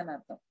డిసీజ్ అని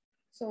అర్థం.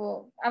 సో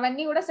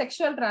అవన్నీ కూడా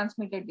సెక్షువల్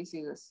ట్రాన్స్మిటెడ్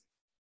డిసీజెస్.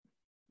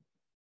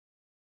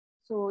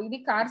 సో ఇది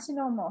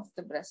carcinoma of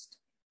the breast.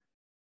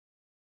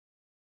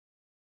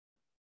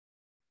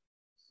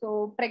 So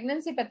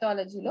pregnancy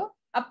పెథాలజీలో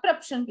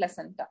అప్రప్షన్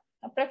placenta.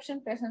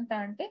 అప్రప్షన్ placenta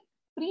అంటే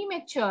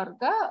ప్రీమెచ్యూర్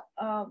గా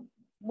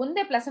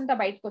ముందే ప్లసెంటా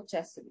బయటకు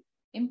వచ్చేస్తుంది,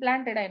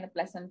 ఇంప్లాంటెడ్ అయిన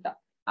ప్లసెంటా.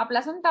 ఆ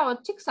ప్లసెంటా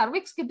వచ్చి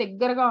సర్విక్స్ కి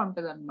దగ్గరగా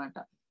ఉంటది అనమాట.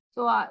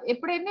 సో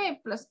ఎప్పుడైనా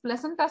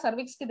ప్లసెంటా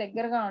సర్విక్స్ కి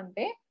దగ్గరగా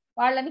ఉంటే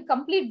వాళ్ళని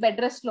కంప్లీట్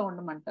బెడ్ రెస్ట్ లో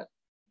ఉండమంటారు.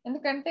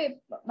 ఎందుకంటే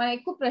మనం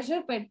ఎక్కువ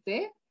ప్రెషర్ పెడితే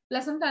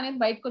ప్లసెంటా అనేది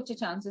బయటకు వచ్చే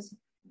ఛాన్సెస్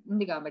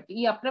ఉంది కాబట్టి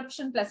ఈ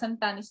అప్రప్షన్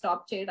ప్లసెంటాని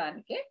స్టాప్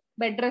చేయడానికి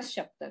బెడ్ రెస్ట్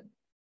చెప్తారు.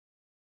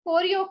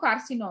 Choreo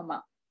carcinoma.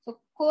 So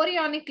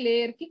chorionic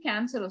layer కి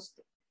క్యాన్సర్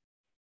వస్తుంది.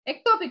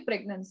 Ectopic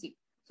pregnancy.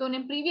 సో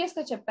నేను ప్రీవియస్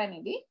గా చెప్పాను,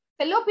 ఇది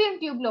ఫెలోపియన్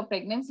ట్యూబ్ లో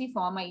ప్రెగ్నెన్సీ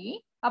ఫామ్ అయ్యి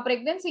ఆ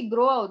ప్రెగ్నెన్సీ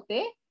గ్రో అవుతే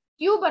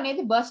ట్యూబ్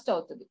అనేది బర్స్ట్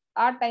అవుతుంది.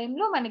 ఆ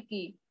టైంలో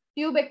మనకి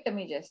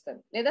ట్యూబెక్టమీ చేస్తారు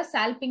లేదా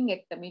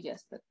సాల్పింగెక్టమీ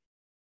చేస్తారు.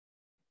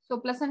 So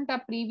placenta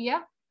previa,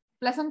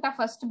 placenta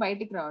first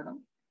బయటికి రావడం.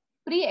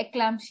 ప్రీ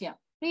ఎక్లాంప్షియా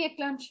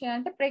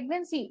అంటే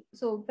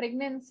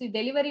ప్రెగ్నెన్సీ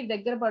డెలివరీ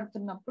దగ్గర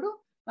పడుతున్నప్పుడు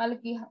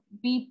వాళ్ళకి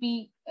BP,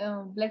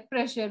 blood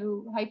pressure,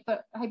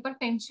 hyper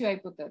tensive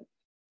అయిపోతారు.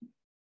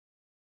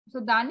 సో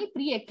దాన్ని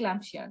ప్రీ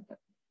ఎక్లాంప్షియా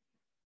అంటారు.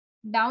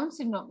 డౌన్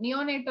సిండ్రోమ్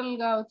నియోనేటల్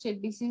గా వచ్చే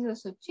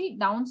డిసీజెస్ వచ్చి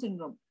డౌన్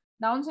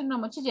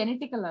సిండ్రోమ్ వచ్చి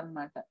జెనెటికల్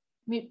అనమాట.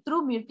 Through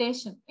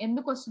mutation.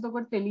 ఎందుకు వస్తుందో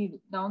కూడా తెలియదు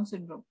డౌన్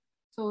సిండ్రోమ్.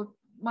 సో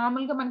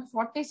మామూలుగా మనకి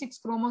 46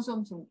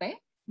 క్రోమోసోమ్స్ ఉంటాయి,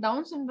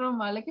 డౌన్ సిండ్రోమ్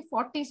వాళ్ళకి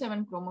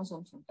 47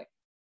 క్రోమోసోమ్స్ ఉంటాయి.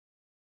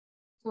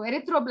 So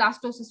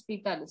erythroblastosis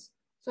ఫీటాలిస్.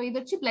 సో ఇది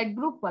వచ్చి బ్లడ్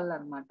గ్రూప్ వల్ల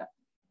అనమాట.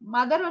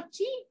 మదర్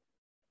వచ్చి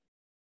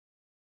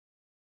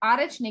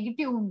RH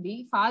నెగిటివ్ ఉంది,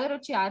 ఫాదర్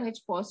వచ్చి RH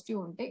పాజిటివ్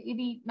ఉంటే,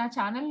 ఇది నా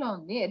ఛానల్లో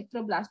ఉంది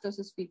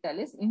ఎరిథ్రోబ్లాస్టోసిస్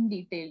ఫీటాలిస్ ఇన్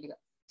డీటెయిల్డ్ గా.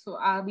 సో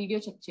ఆ వీడియో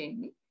చెక్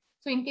చేయండి.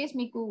 సో ఇన్ కేస్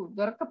మీకు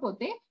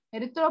దొరకకపోతే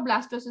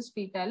ఎరిథ్రోబ్లాస్టోసిస్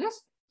ఫీటాలిస్,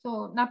 సో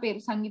నా పేరు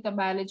సంగీత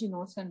బయాలజీ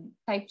నోట్స్ అని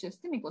టైప్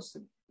చేస్తే మీకు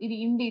వస్తుంది. ఇది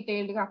ఇన్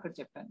డీటెయిల్డ్ గా అక్కడ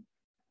చెప్పాను.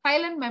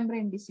 హైలెండ్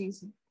membrane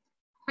disease,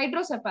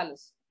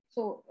 hydrocephalus.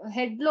 So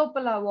head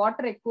లోపల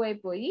వాటర్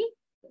ఎక్కువైపోయి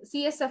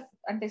CSF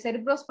అంటే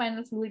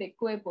సెరిబ్రోస్పైనల్ ఫ్లూయిడ్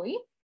ఎక్కువైపోయి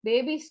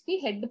బేబీస్ కి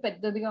హెడ్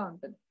పెద్దదిగా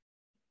ఉంటుంది.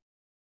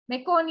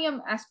 Meconium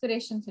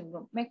aspiration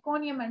syndrome.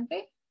 మెకోనియం అంటే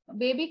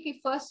బేబీకి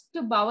ఫస్ట్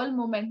బవల్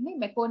మూమెంట్ ని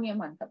మెకోనియం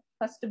అంటాం,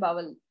 ఫస్ట్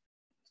బవల్.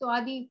 సో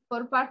అది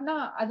పొరపాటున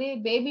అదే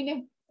బేబీనే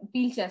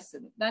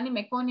పీల్చేస్తుంది, దాన్ని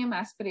మెకోనియం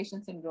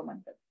ఆస్పిరేషన్ సిండ్రోమ్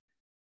అంటారు.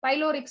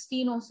 Pyloric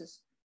stenosis.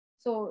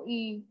 సో ఈ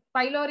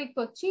పైలోరిక్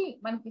వచ్చి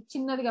మనకి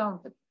చిన్నదిగా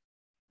ఉంటుంది.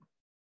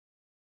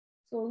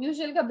 సో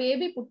యూజువల్ గా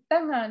బేబీ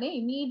పుట్టంగానే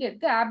ఇమీడియట్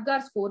గా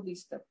యాప్గార్ స్కోర్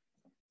తీస్తారు.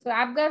 సో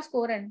యాప్గార్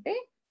స్కోర్ అంటే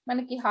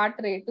మనకి heart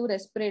rate,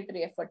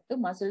 respiratory effort,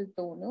 muscle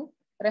tone,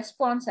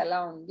 response ఎలా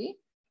ఉంది,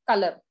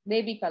 కలర్,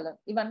 బేబీ కలర్,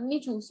 ఇవన్నీ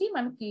చూసి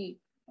మనకి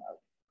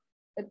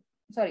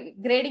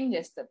గ్రేడింగ్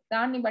చేస్తారు.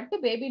 దాన్ని బట్టి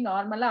బేబీ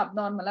నార్మలా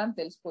అబ్నార్మలా అని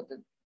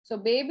తెలిసిపోతుంది. సో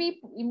బేబీ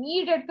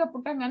ఇమీడియట్ గా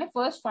పుట్టంగానే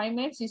ఫస్ట్ 5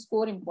 minutes ఈ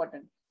స్కోర్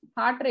ఇంపార్టెంట్.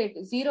 హార్ట్ రేట్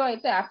 0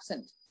 అయితే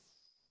absent,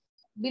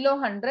 below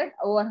 100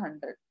 over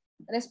 100.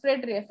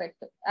 Respiratory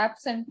effect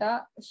అబ్సెంటా,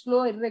 slow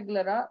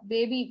ఇర్రెగ్యులరా,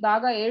 baby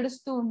బాగా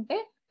ఏడుస్తూ ఉంటే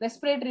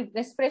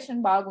రెస్పిరేషన్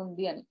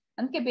బాగుంది అని,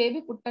 అందుకే బేబీ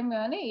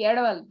పుట్టంగానే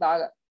ఏడవాలి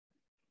బాగా.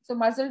 సో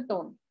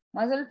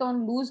మజిల్ టోన్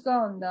లూజ్ గా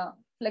ఉందా,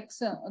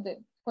 ఫ్లెక్స్ అదే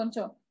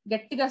కొంచెం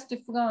గట్టిగా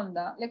స్టిఫ్ గా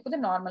ఉందా, లేకపోతే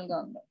నార్మల్ గా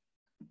ఉందా.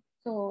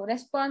 సో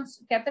రెస్పాన్స్,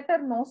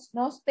 కెథెటర్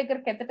నోస్ దగ్గర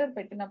కెథెటర్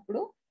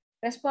పెట్టినప్పుడు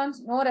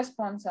నో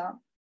రెస్పాన్సా,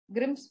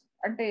 గ్రిమ్స్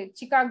అంటే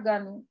చికాక్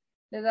గాను,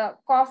 లేదా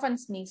cough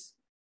and స్నీస్.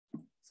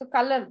 So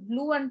colour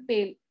blue and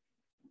pale,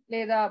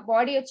 లేదా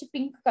బాడీ వచ్చి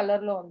పింక్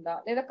కలర్ లో ఉందా,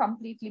 లేదా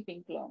కంప్లీట్లీ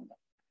పింక్ లో ఉందా.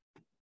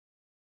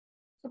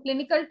 సో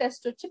క్లినికల్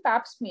టెస్ట్ వచ్చి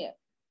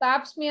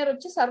పాప్స్మియర్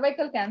వచ్చి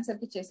సర్వైకల్ క్యాన్సర్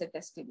కి చేసే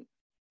టెస్ట్ ఇది.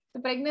 So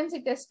pregnancy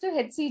test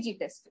HCG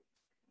test.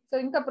 So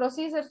ఇంకా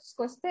ప్రొసీజర్స్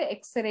వస్తే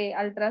x ray,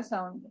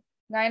 ultrasound,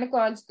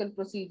 gynaecological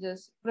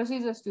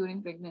procedures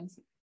during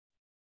pregnancy.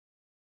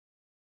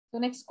 So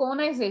next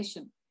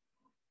కోనైజేషన్.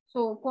 So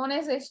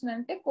కోనైజేషన్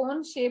అంటే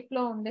కోన్ షేప్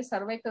లో ఉండే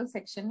సర్వైకల్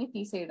సెక్షన్ ని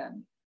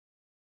తీసేయడానికి.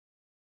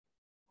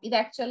 ఇది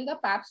యాక్చువల్ గా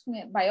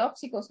పాప్స్మియర్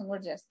బయోప్సీ కోసం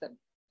కూడా చేస్తారు.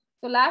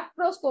 So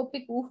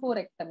laparoscopic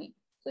oophorectomy.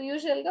 So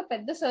usual గా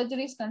పెద్ద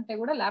సర్జరీస్ కంటే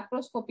కూడా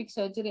లాప్రోస్కోపిక్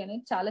సర్జరీ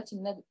అనేది చాలా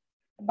చిన్నది,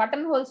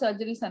 బటన్ హోల్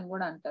సర్జరీస్ అని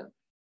కూడా అంటారు.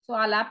 సో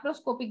ఆ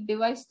లాప్రోస్కోపిక్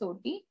డివైస్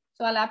తోటి,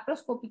 సో ఆ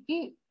లాప్రోస్కోపిక్ కి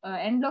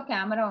ఎండ్ లో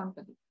కెమెరా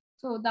ఉంటుంది.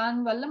 సో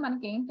దాని వల్ల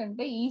మనకి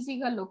ఏంటంటే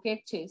ఈజీగా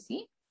లొకేట్ చేసి,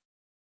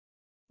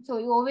 సో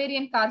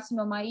ఓవేరియన్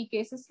కార్సినోమా ఈ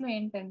కేసెస్ లో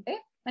ఏంటంటే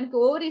మనకి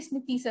ఓవరీస్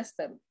ని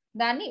తీసేస్తారు,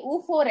 దాన్ని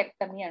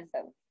ఊఫోరెక్టమీ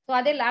అంటారు. సో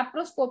అదే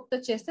లాప్రోస్కోప్ తో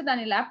చేస్తే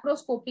దాన్ని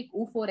లాప్రోస్కోపిక్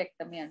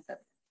ఊఫోరెక్టమీ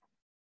అంటారు.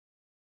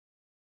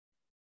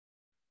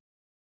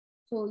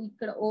 సో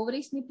ఇక్కడ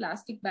ఓవరీస్ ని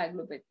ప్లాస్టిక్ బ్యాగ్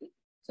లో పెట్టి,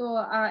 సో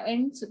ఆ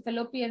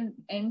ఫెలోపియన్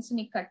ఎండ్స్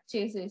ని కట్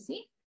చేసేసి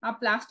ఆ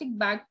ప్లాస్టిక్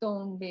బ్యాగ్ తో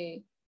ఉండే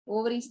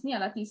ఓవరీస్ ని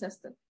అలా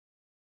తీసేస్తారు.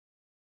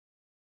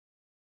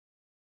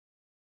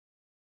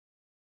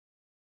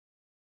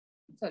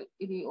 సారీ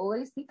ఇది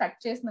ఓవరీస్ ని కట్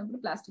చేసినప్పుడు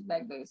ప్లాస్టిక్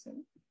బ్యాగ్ లో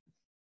వేసాను.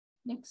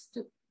 నెక్స్ట్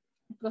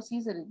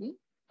ప్రొసీజర్ ఇది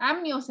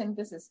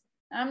ఆమ్నియోసెంథసిస్.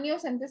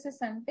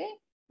 ఆమ్నియోసెంథసిస్ అంటే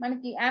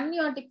మనకి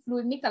ఆమ్నియాటిక్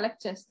ఫ్లూయిడ్ ని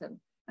కలెక్ట్ చేస్తారు.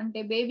 అంటే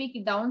బేబీకి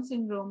డౌన్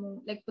సిండ్రోమ్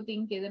లేకపోతే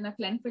ఇంకేదైనా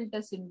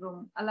క్లెన్ఫిల్టర్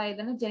సిండ్రోమ్ అలా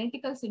ఏదైనా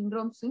జెనెటికల్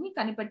సిండ్రోమ్స్ ని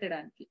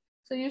కనిపెట్టడానికి.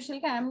 సో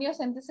యూజువల్ గా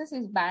ఆమ్నియోసెంథసిస్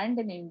is banned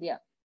in India.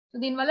 So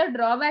దీనివల్ల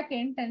డ్రాబ్యాక్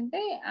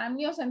ఏంటంటే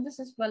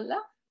ఆమ్నియోసెంథసిస్ వల్ల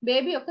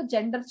బేబీ యొక్క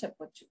జెండర్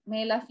చెప్పొచ్చు,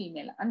 మేలా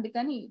ఫీమేలా,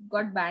 అందుకని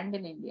got banned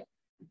in India.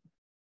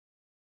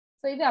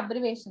 So ఇది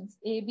abbreviations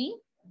AB.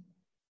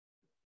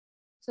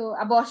 So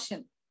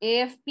abortion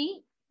AFP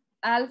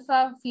alpha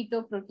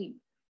fetoprotein.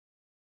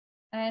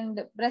 And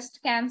breast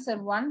cancer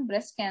 1,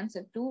 breast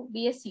cancer 2,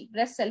 BSc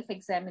breast self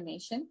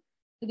examination.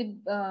 ఇది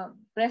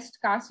breast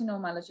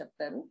carcinoma లో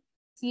చెప్తారు.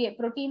 CA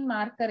protein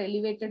marker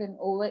elevated in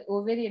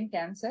ovarian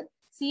cancer.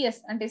 CS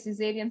అంటే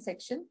cesarean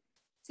section.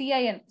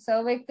 CIN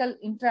cervical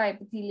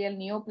intraepithelial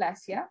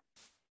neoplasia.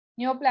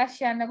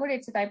 Neoplasia అన్న కూడా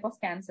it's a type of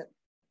cancer.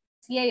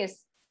 CIS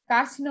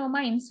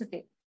carcinoma in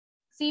situ.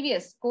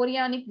 CVS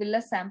chorionic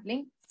villus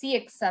sampling.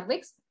 CX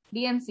cervix.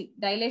 DNC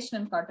dilation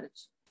and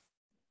cartilage.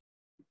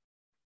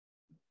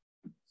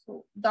 So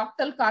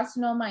ductal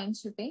carcinoma in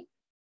situ.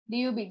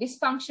 DUB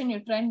dysfunction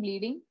uterine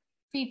bleeding.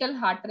 Fetal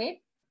heart rate.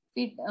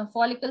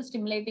 Follicle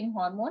stimulating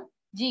hormone.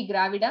 G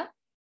gravida.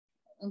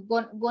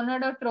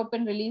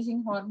 Gonadotropin releasing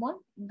hormone.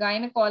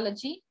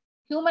 Gynecology.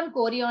 Human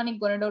chorionic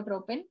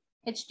gonadotropin.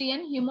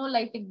 HTN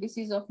hemolytic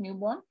disease of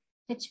newborn.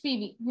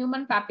 HPV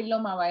human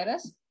papilloma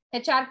virus.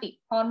 HRT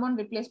hormone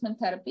replacement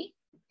therapy.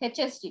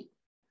 HST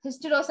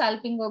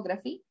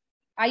hysterosalpingography.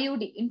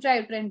 IUD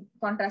intrauterine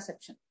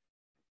contraception.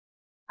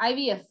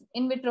 IVF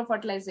in vitro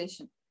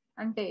fertilization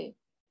అంటే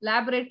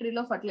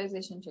laboratoryలో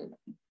fertilization చేయడం.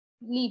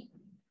 LEEP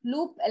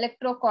loop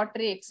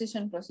electrocautery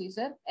excision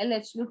procedure.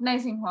 LH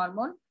luteinizing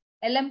hormone.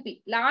 LMP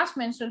last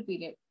menstrual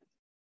period.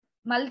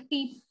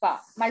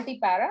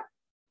 Multipara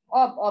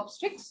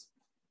obstetrics.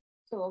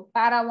 So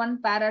para 1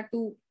 para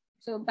 2.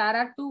 So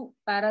para 2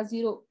 para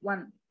 0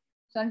 1.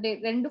 So అంటే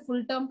 2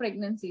 full term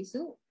pregnancies,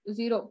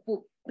 0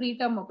 pre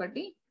term,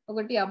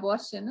 ఒకటి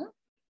abortion,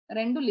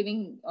 2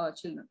 living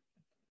children.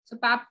 So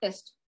pop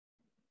test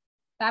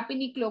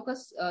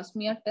పాపినిక్లోకస్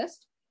smear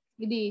test,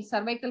 ఇది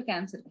cervical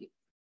cancer కి.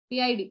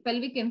 PID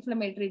pelvic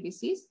inflammatory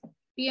disease.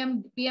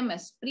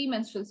 PMS pre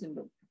menstrual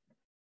syndrome.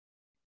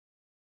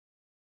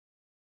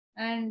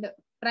 And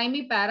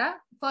primary para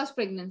first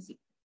pregnancy.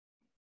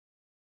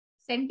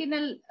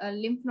 Sentinel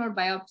lymph node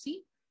biopsy.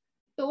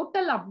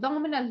 Total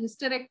abdominal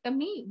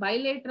hysterectomy,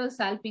 bilateral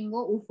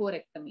సాల్పింగో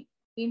oophorectomy.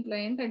 దీంట్లో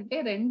ఏంటంటే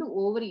 2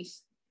 ovaries,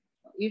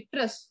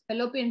 uterus,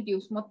 fallopian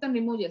tubes మొత్తం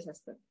remove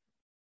చేసేస్తారు.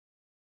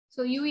 So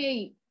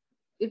UAE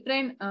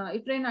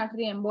uterine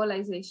artery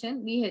embolisation.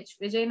 VH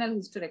vaginal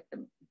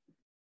hysterectomy.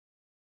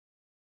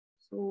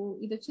 So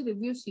ఇది వచ్చి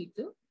review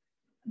sheet.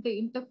 అంటే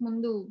ఇంతకు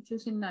ముందు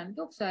చూసిన దానికి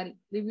ఒకసారి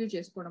రివ్యూ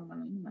చేసుకోవడం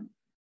మనం.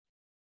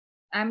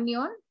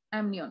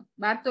 ఆమ్నియాన్,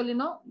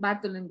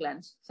 బార్తోలిన్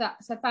గ్లాండ్స్,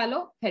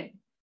 సెఫాలో హెడ్,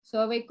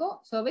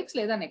 సర్విక్స్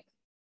లేదా నెక్,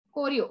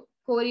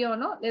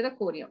 కోరియోనో లేదా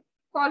కోరియోన్,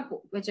 కాల్పో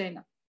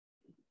vagina.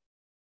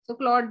 So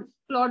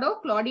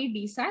cloddy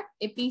డీసాక్,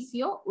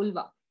 ఎపిసియో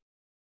ఉల్వా,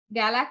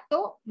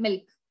 గ్యాలాక్టో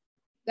milk,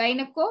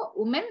 గైనకో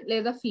women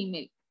లేదా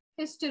ఫీమేల్,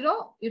 హిస్టెరో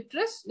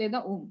యుట్రస్ లేదా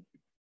ఊమ్.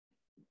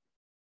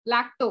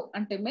 లాక్టో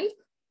అంటే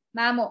మిల్క్,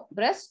 మామో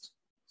బ్రెస్ట్,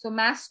 సో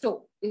మాస్టో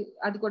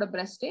అది కూడా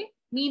బ్రెస్టే,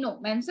 మీనో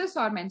menses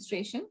are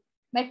menstruation,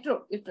 metro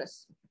uterus.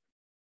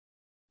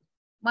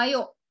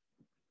 మయో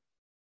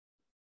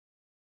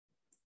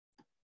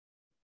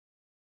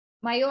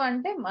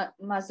అంటే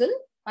మజిల్,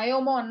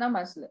 మయోమో అన్న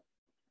మజిల్.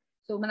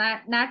 సో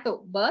నాటో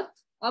బర్త్,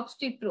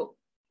 ఆబ్స్టిట్రో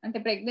అంటే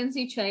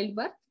ప్రెగ్నెన్సీ చైల్డ్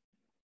బర్త్,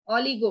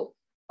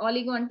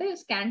 ఆలిగో అంటే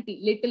స్కాంటీ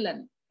లిటిల్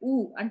అని,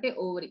 అంటే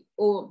ఓవరీ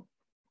ఓవం,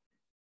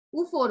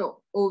 ఊఫోరో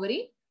ఓవరీ,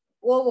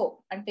 ఓవో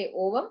అంటే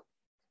ఓవం,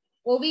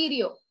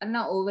 ఓవీరియో అన్న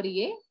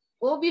ఓవరియే,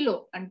 ఓవిలో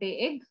అంటే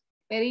egg,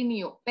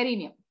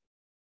 perineum.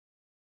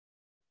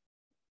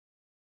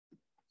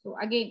 So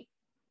again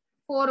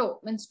four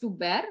means to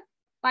bear,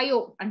 పయో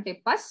అంటే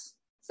పస్,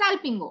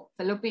 సాల్పింగో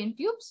fallopian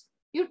tubes,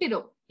 యూటిరో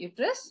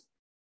uterus,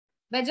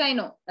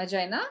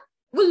 vagina,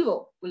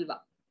 ఉల్వా.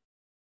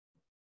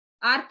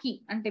 Archaea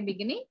అంటే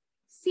beginning,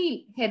 seal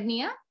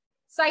hernia,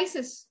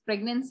 సైసిస్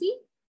pregnancy,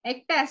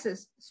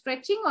 ఎక్టాసిస్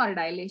stretching are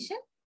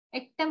dilation,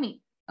 ectomy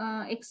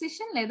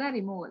excision లేదా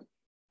removal.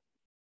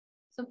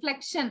 So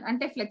flexion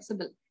అంటే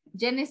flexible,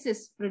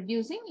 Genesis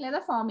producing లేదా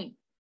farming,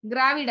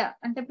 గ్రావిడా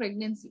అంటే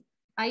pregnancy,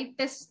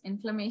 ఐటెస్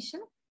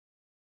inflammation,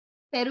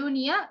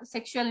 పెరూనియా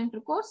sexual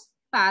intercourse,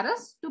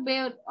 Paras to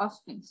bear of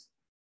springs.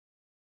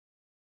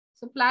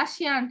 So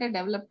ప్లాషియా అంటే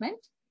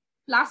development,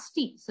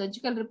 plasty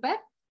surgical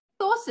repair,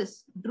 ptosis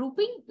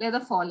drooping లేదా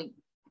falling,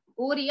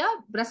 ఓరియా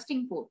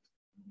బ్రెస్టింగ్ port,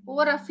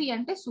 ఓరఫీ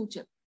అంటే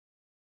suture.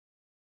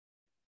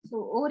 So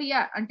ఓరియా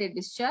అంటే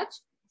discharge,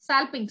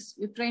 సాల్పింగ్స్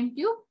uterine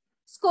tube,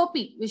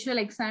 scopy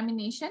visual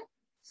examination,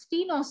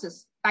 stenosis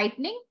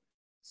tightening,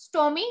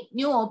 స్టోమీ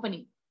new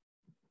opening,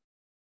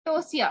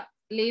 టోసియా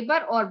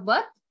labour are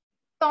birth,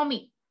 Tommy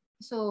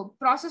so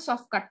process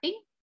of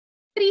cutting,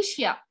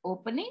 ట్రీషియా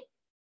opening,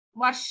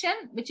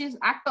 version which is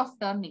act of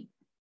turning.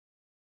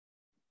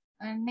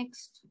 And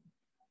next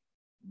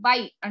by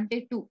అంటే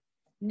to,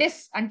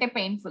 డిస్ అంటే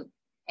painful,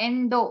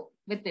 endo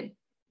with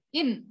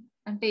in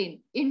అంటే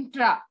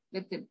intra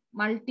with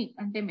multi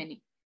అంటే many.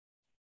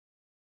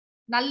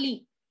 నల్లి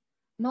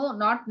no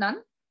not none,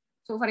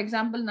 so for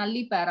example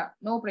నల్లి పారా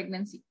no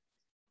pregnancy.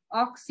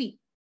 Oxy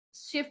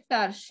shift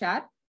R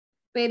SHAR.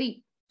 Peri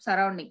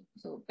surrounding,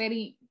 so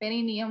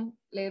perineum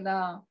లేదా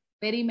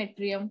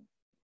perimetrium.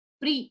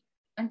 Pre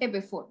అంటే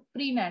before,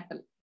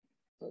 prenatal.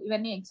 So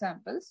ఇవన్నీ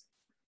examples.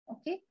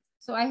 Okay,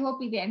 so I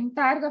hope ఇది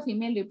entire గా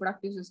female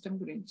reproductive system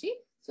గురించి.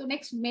 So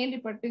next male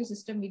reproductive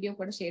system video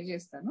కూడా share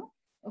చేస్తాను.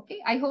 Okay,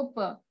 I hope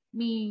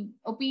me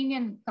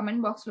opinion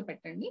comment box లో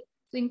పెట్టండి.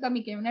 సో ఇంకా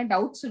మీకు ఏమైనా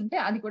డౌట్స్ ఉంటే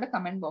అది కూడా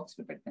కమెంట్ బాక్స్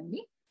లో పెట్టండి.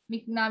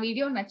 మీకు నా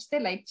వీడియో నచ్చితే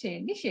లైక్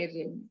చేయండి, షేర్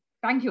చేయండి.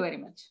 Thank you very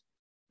much.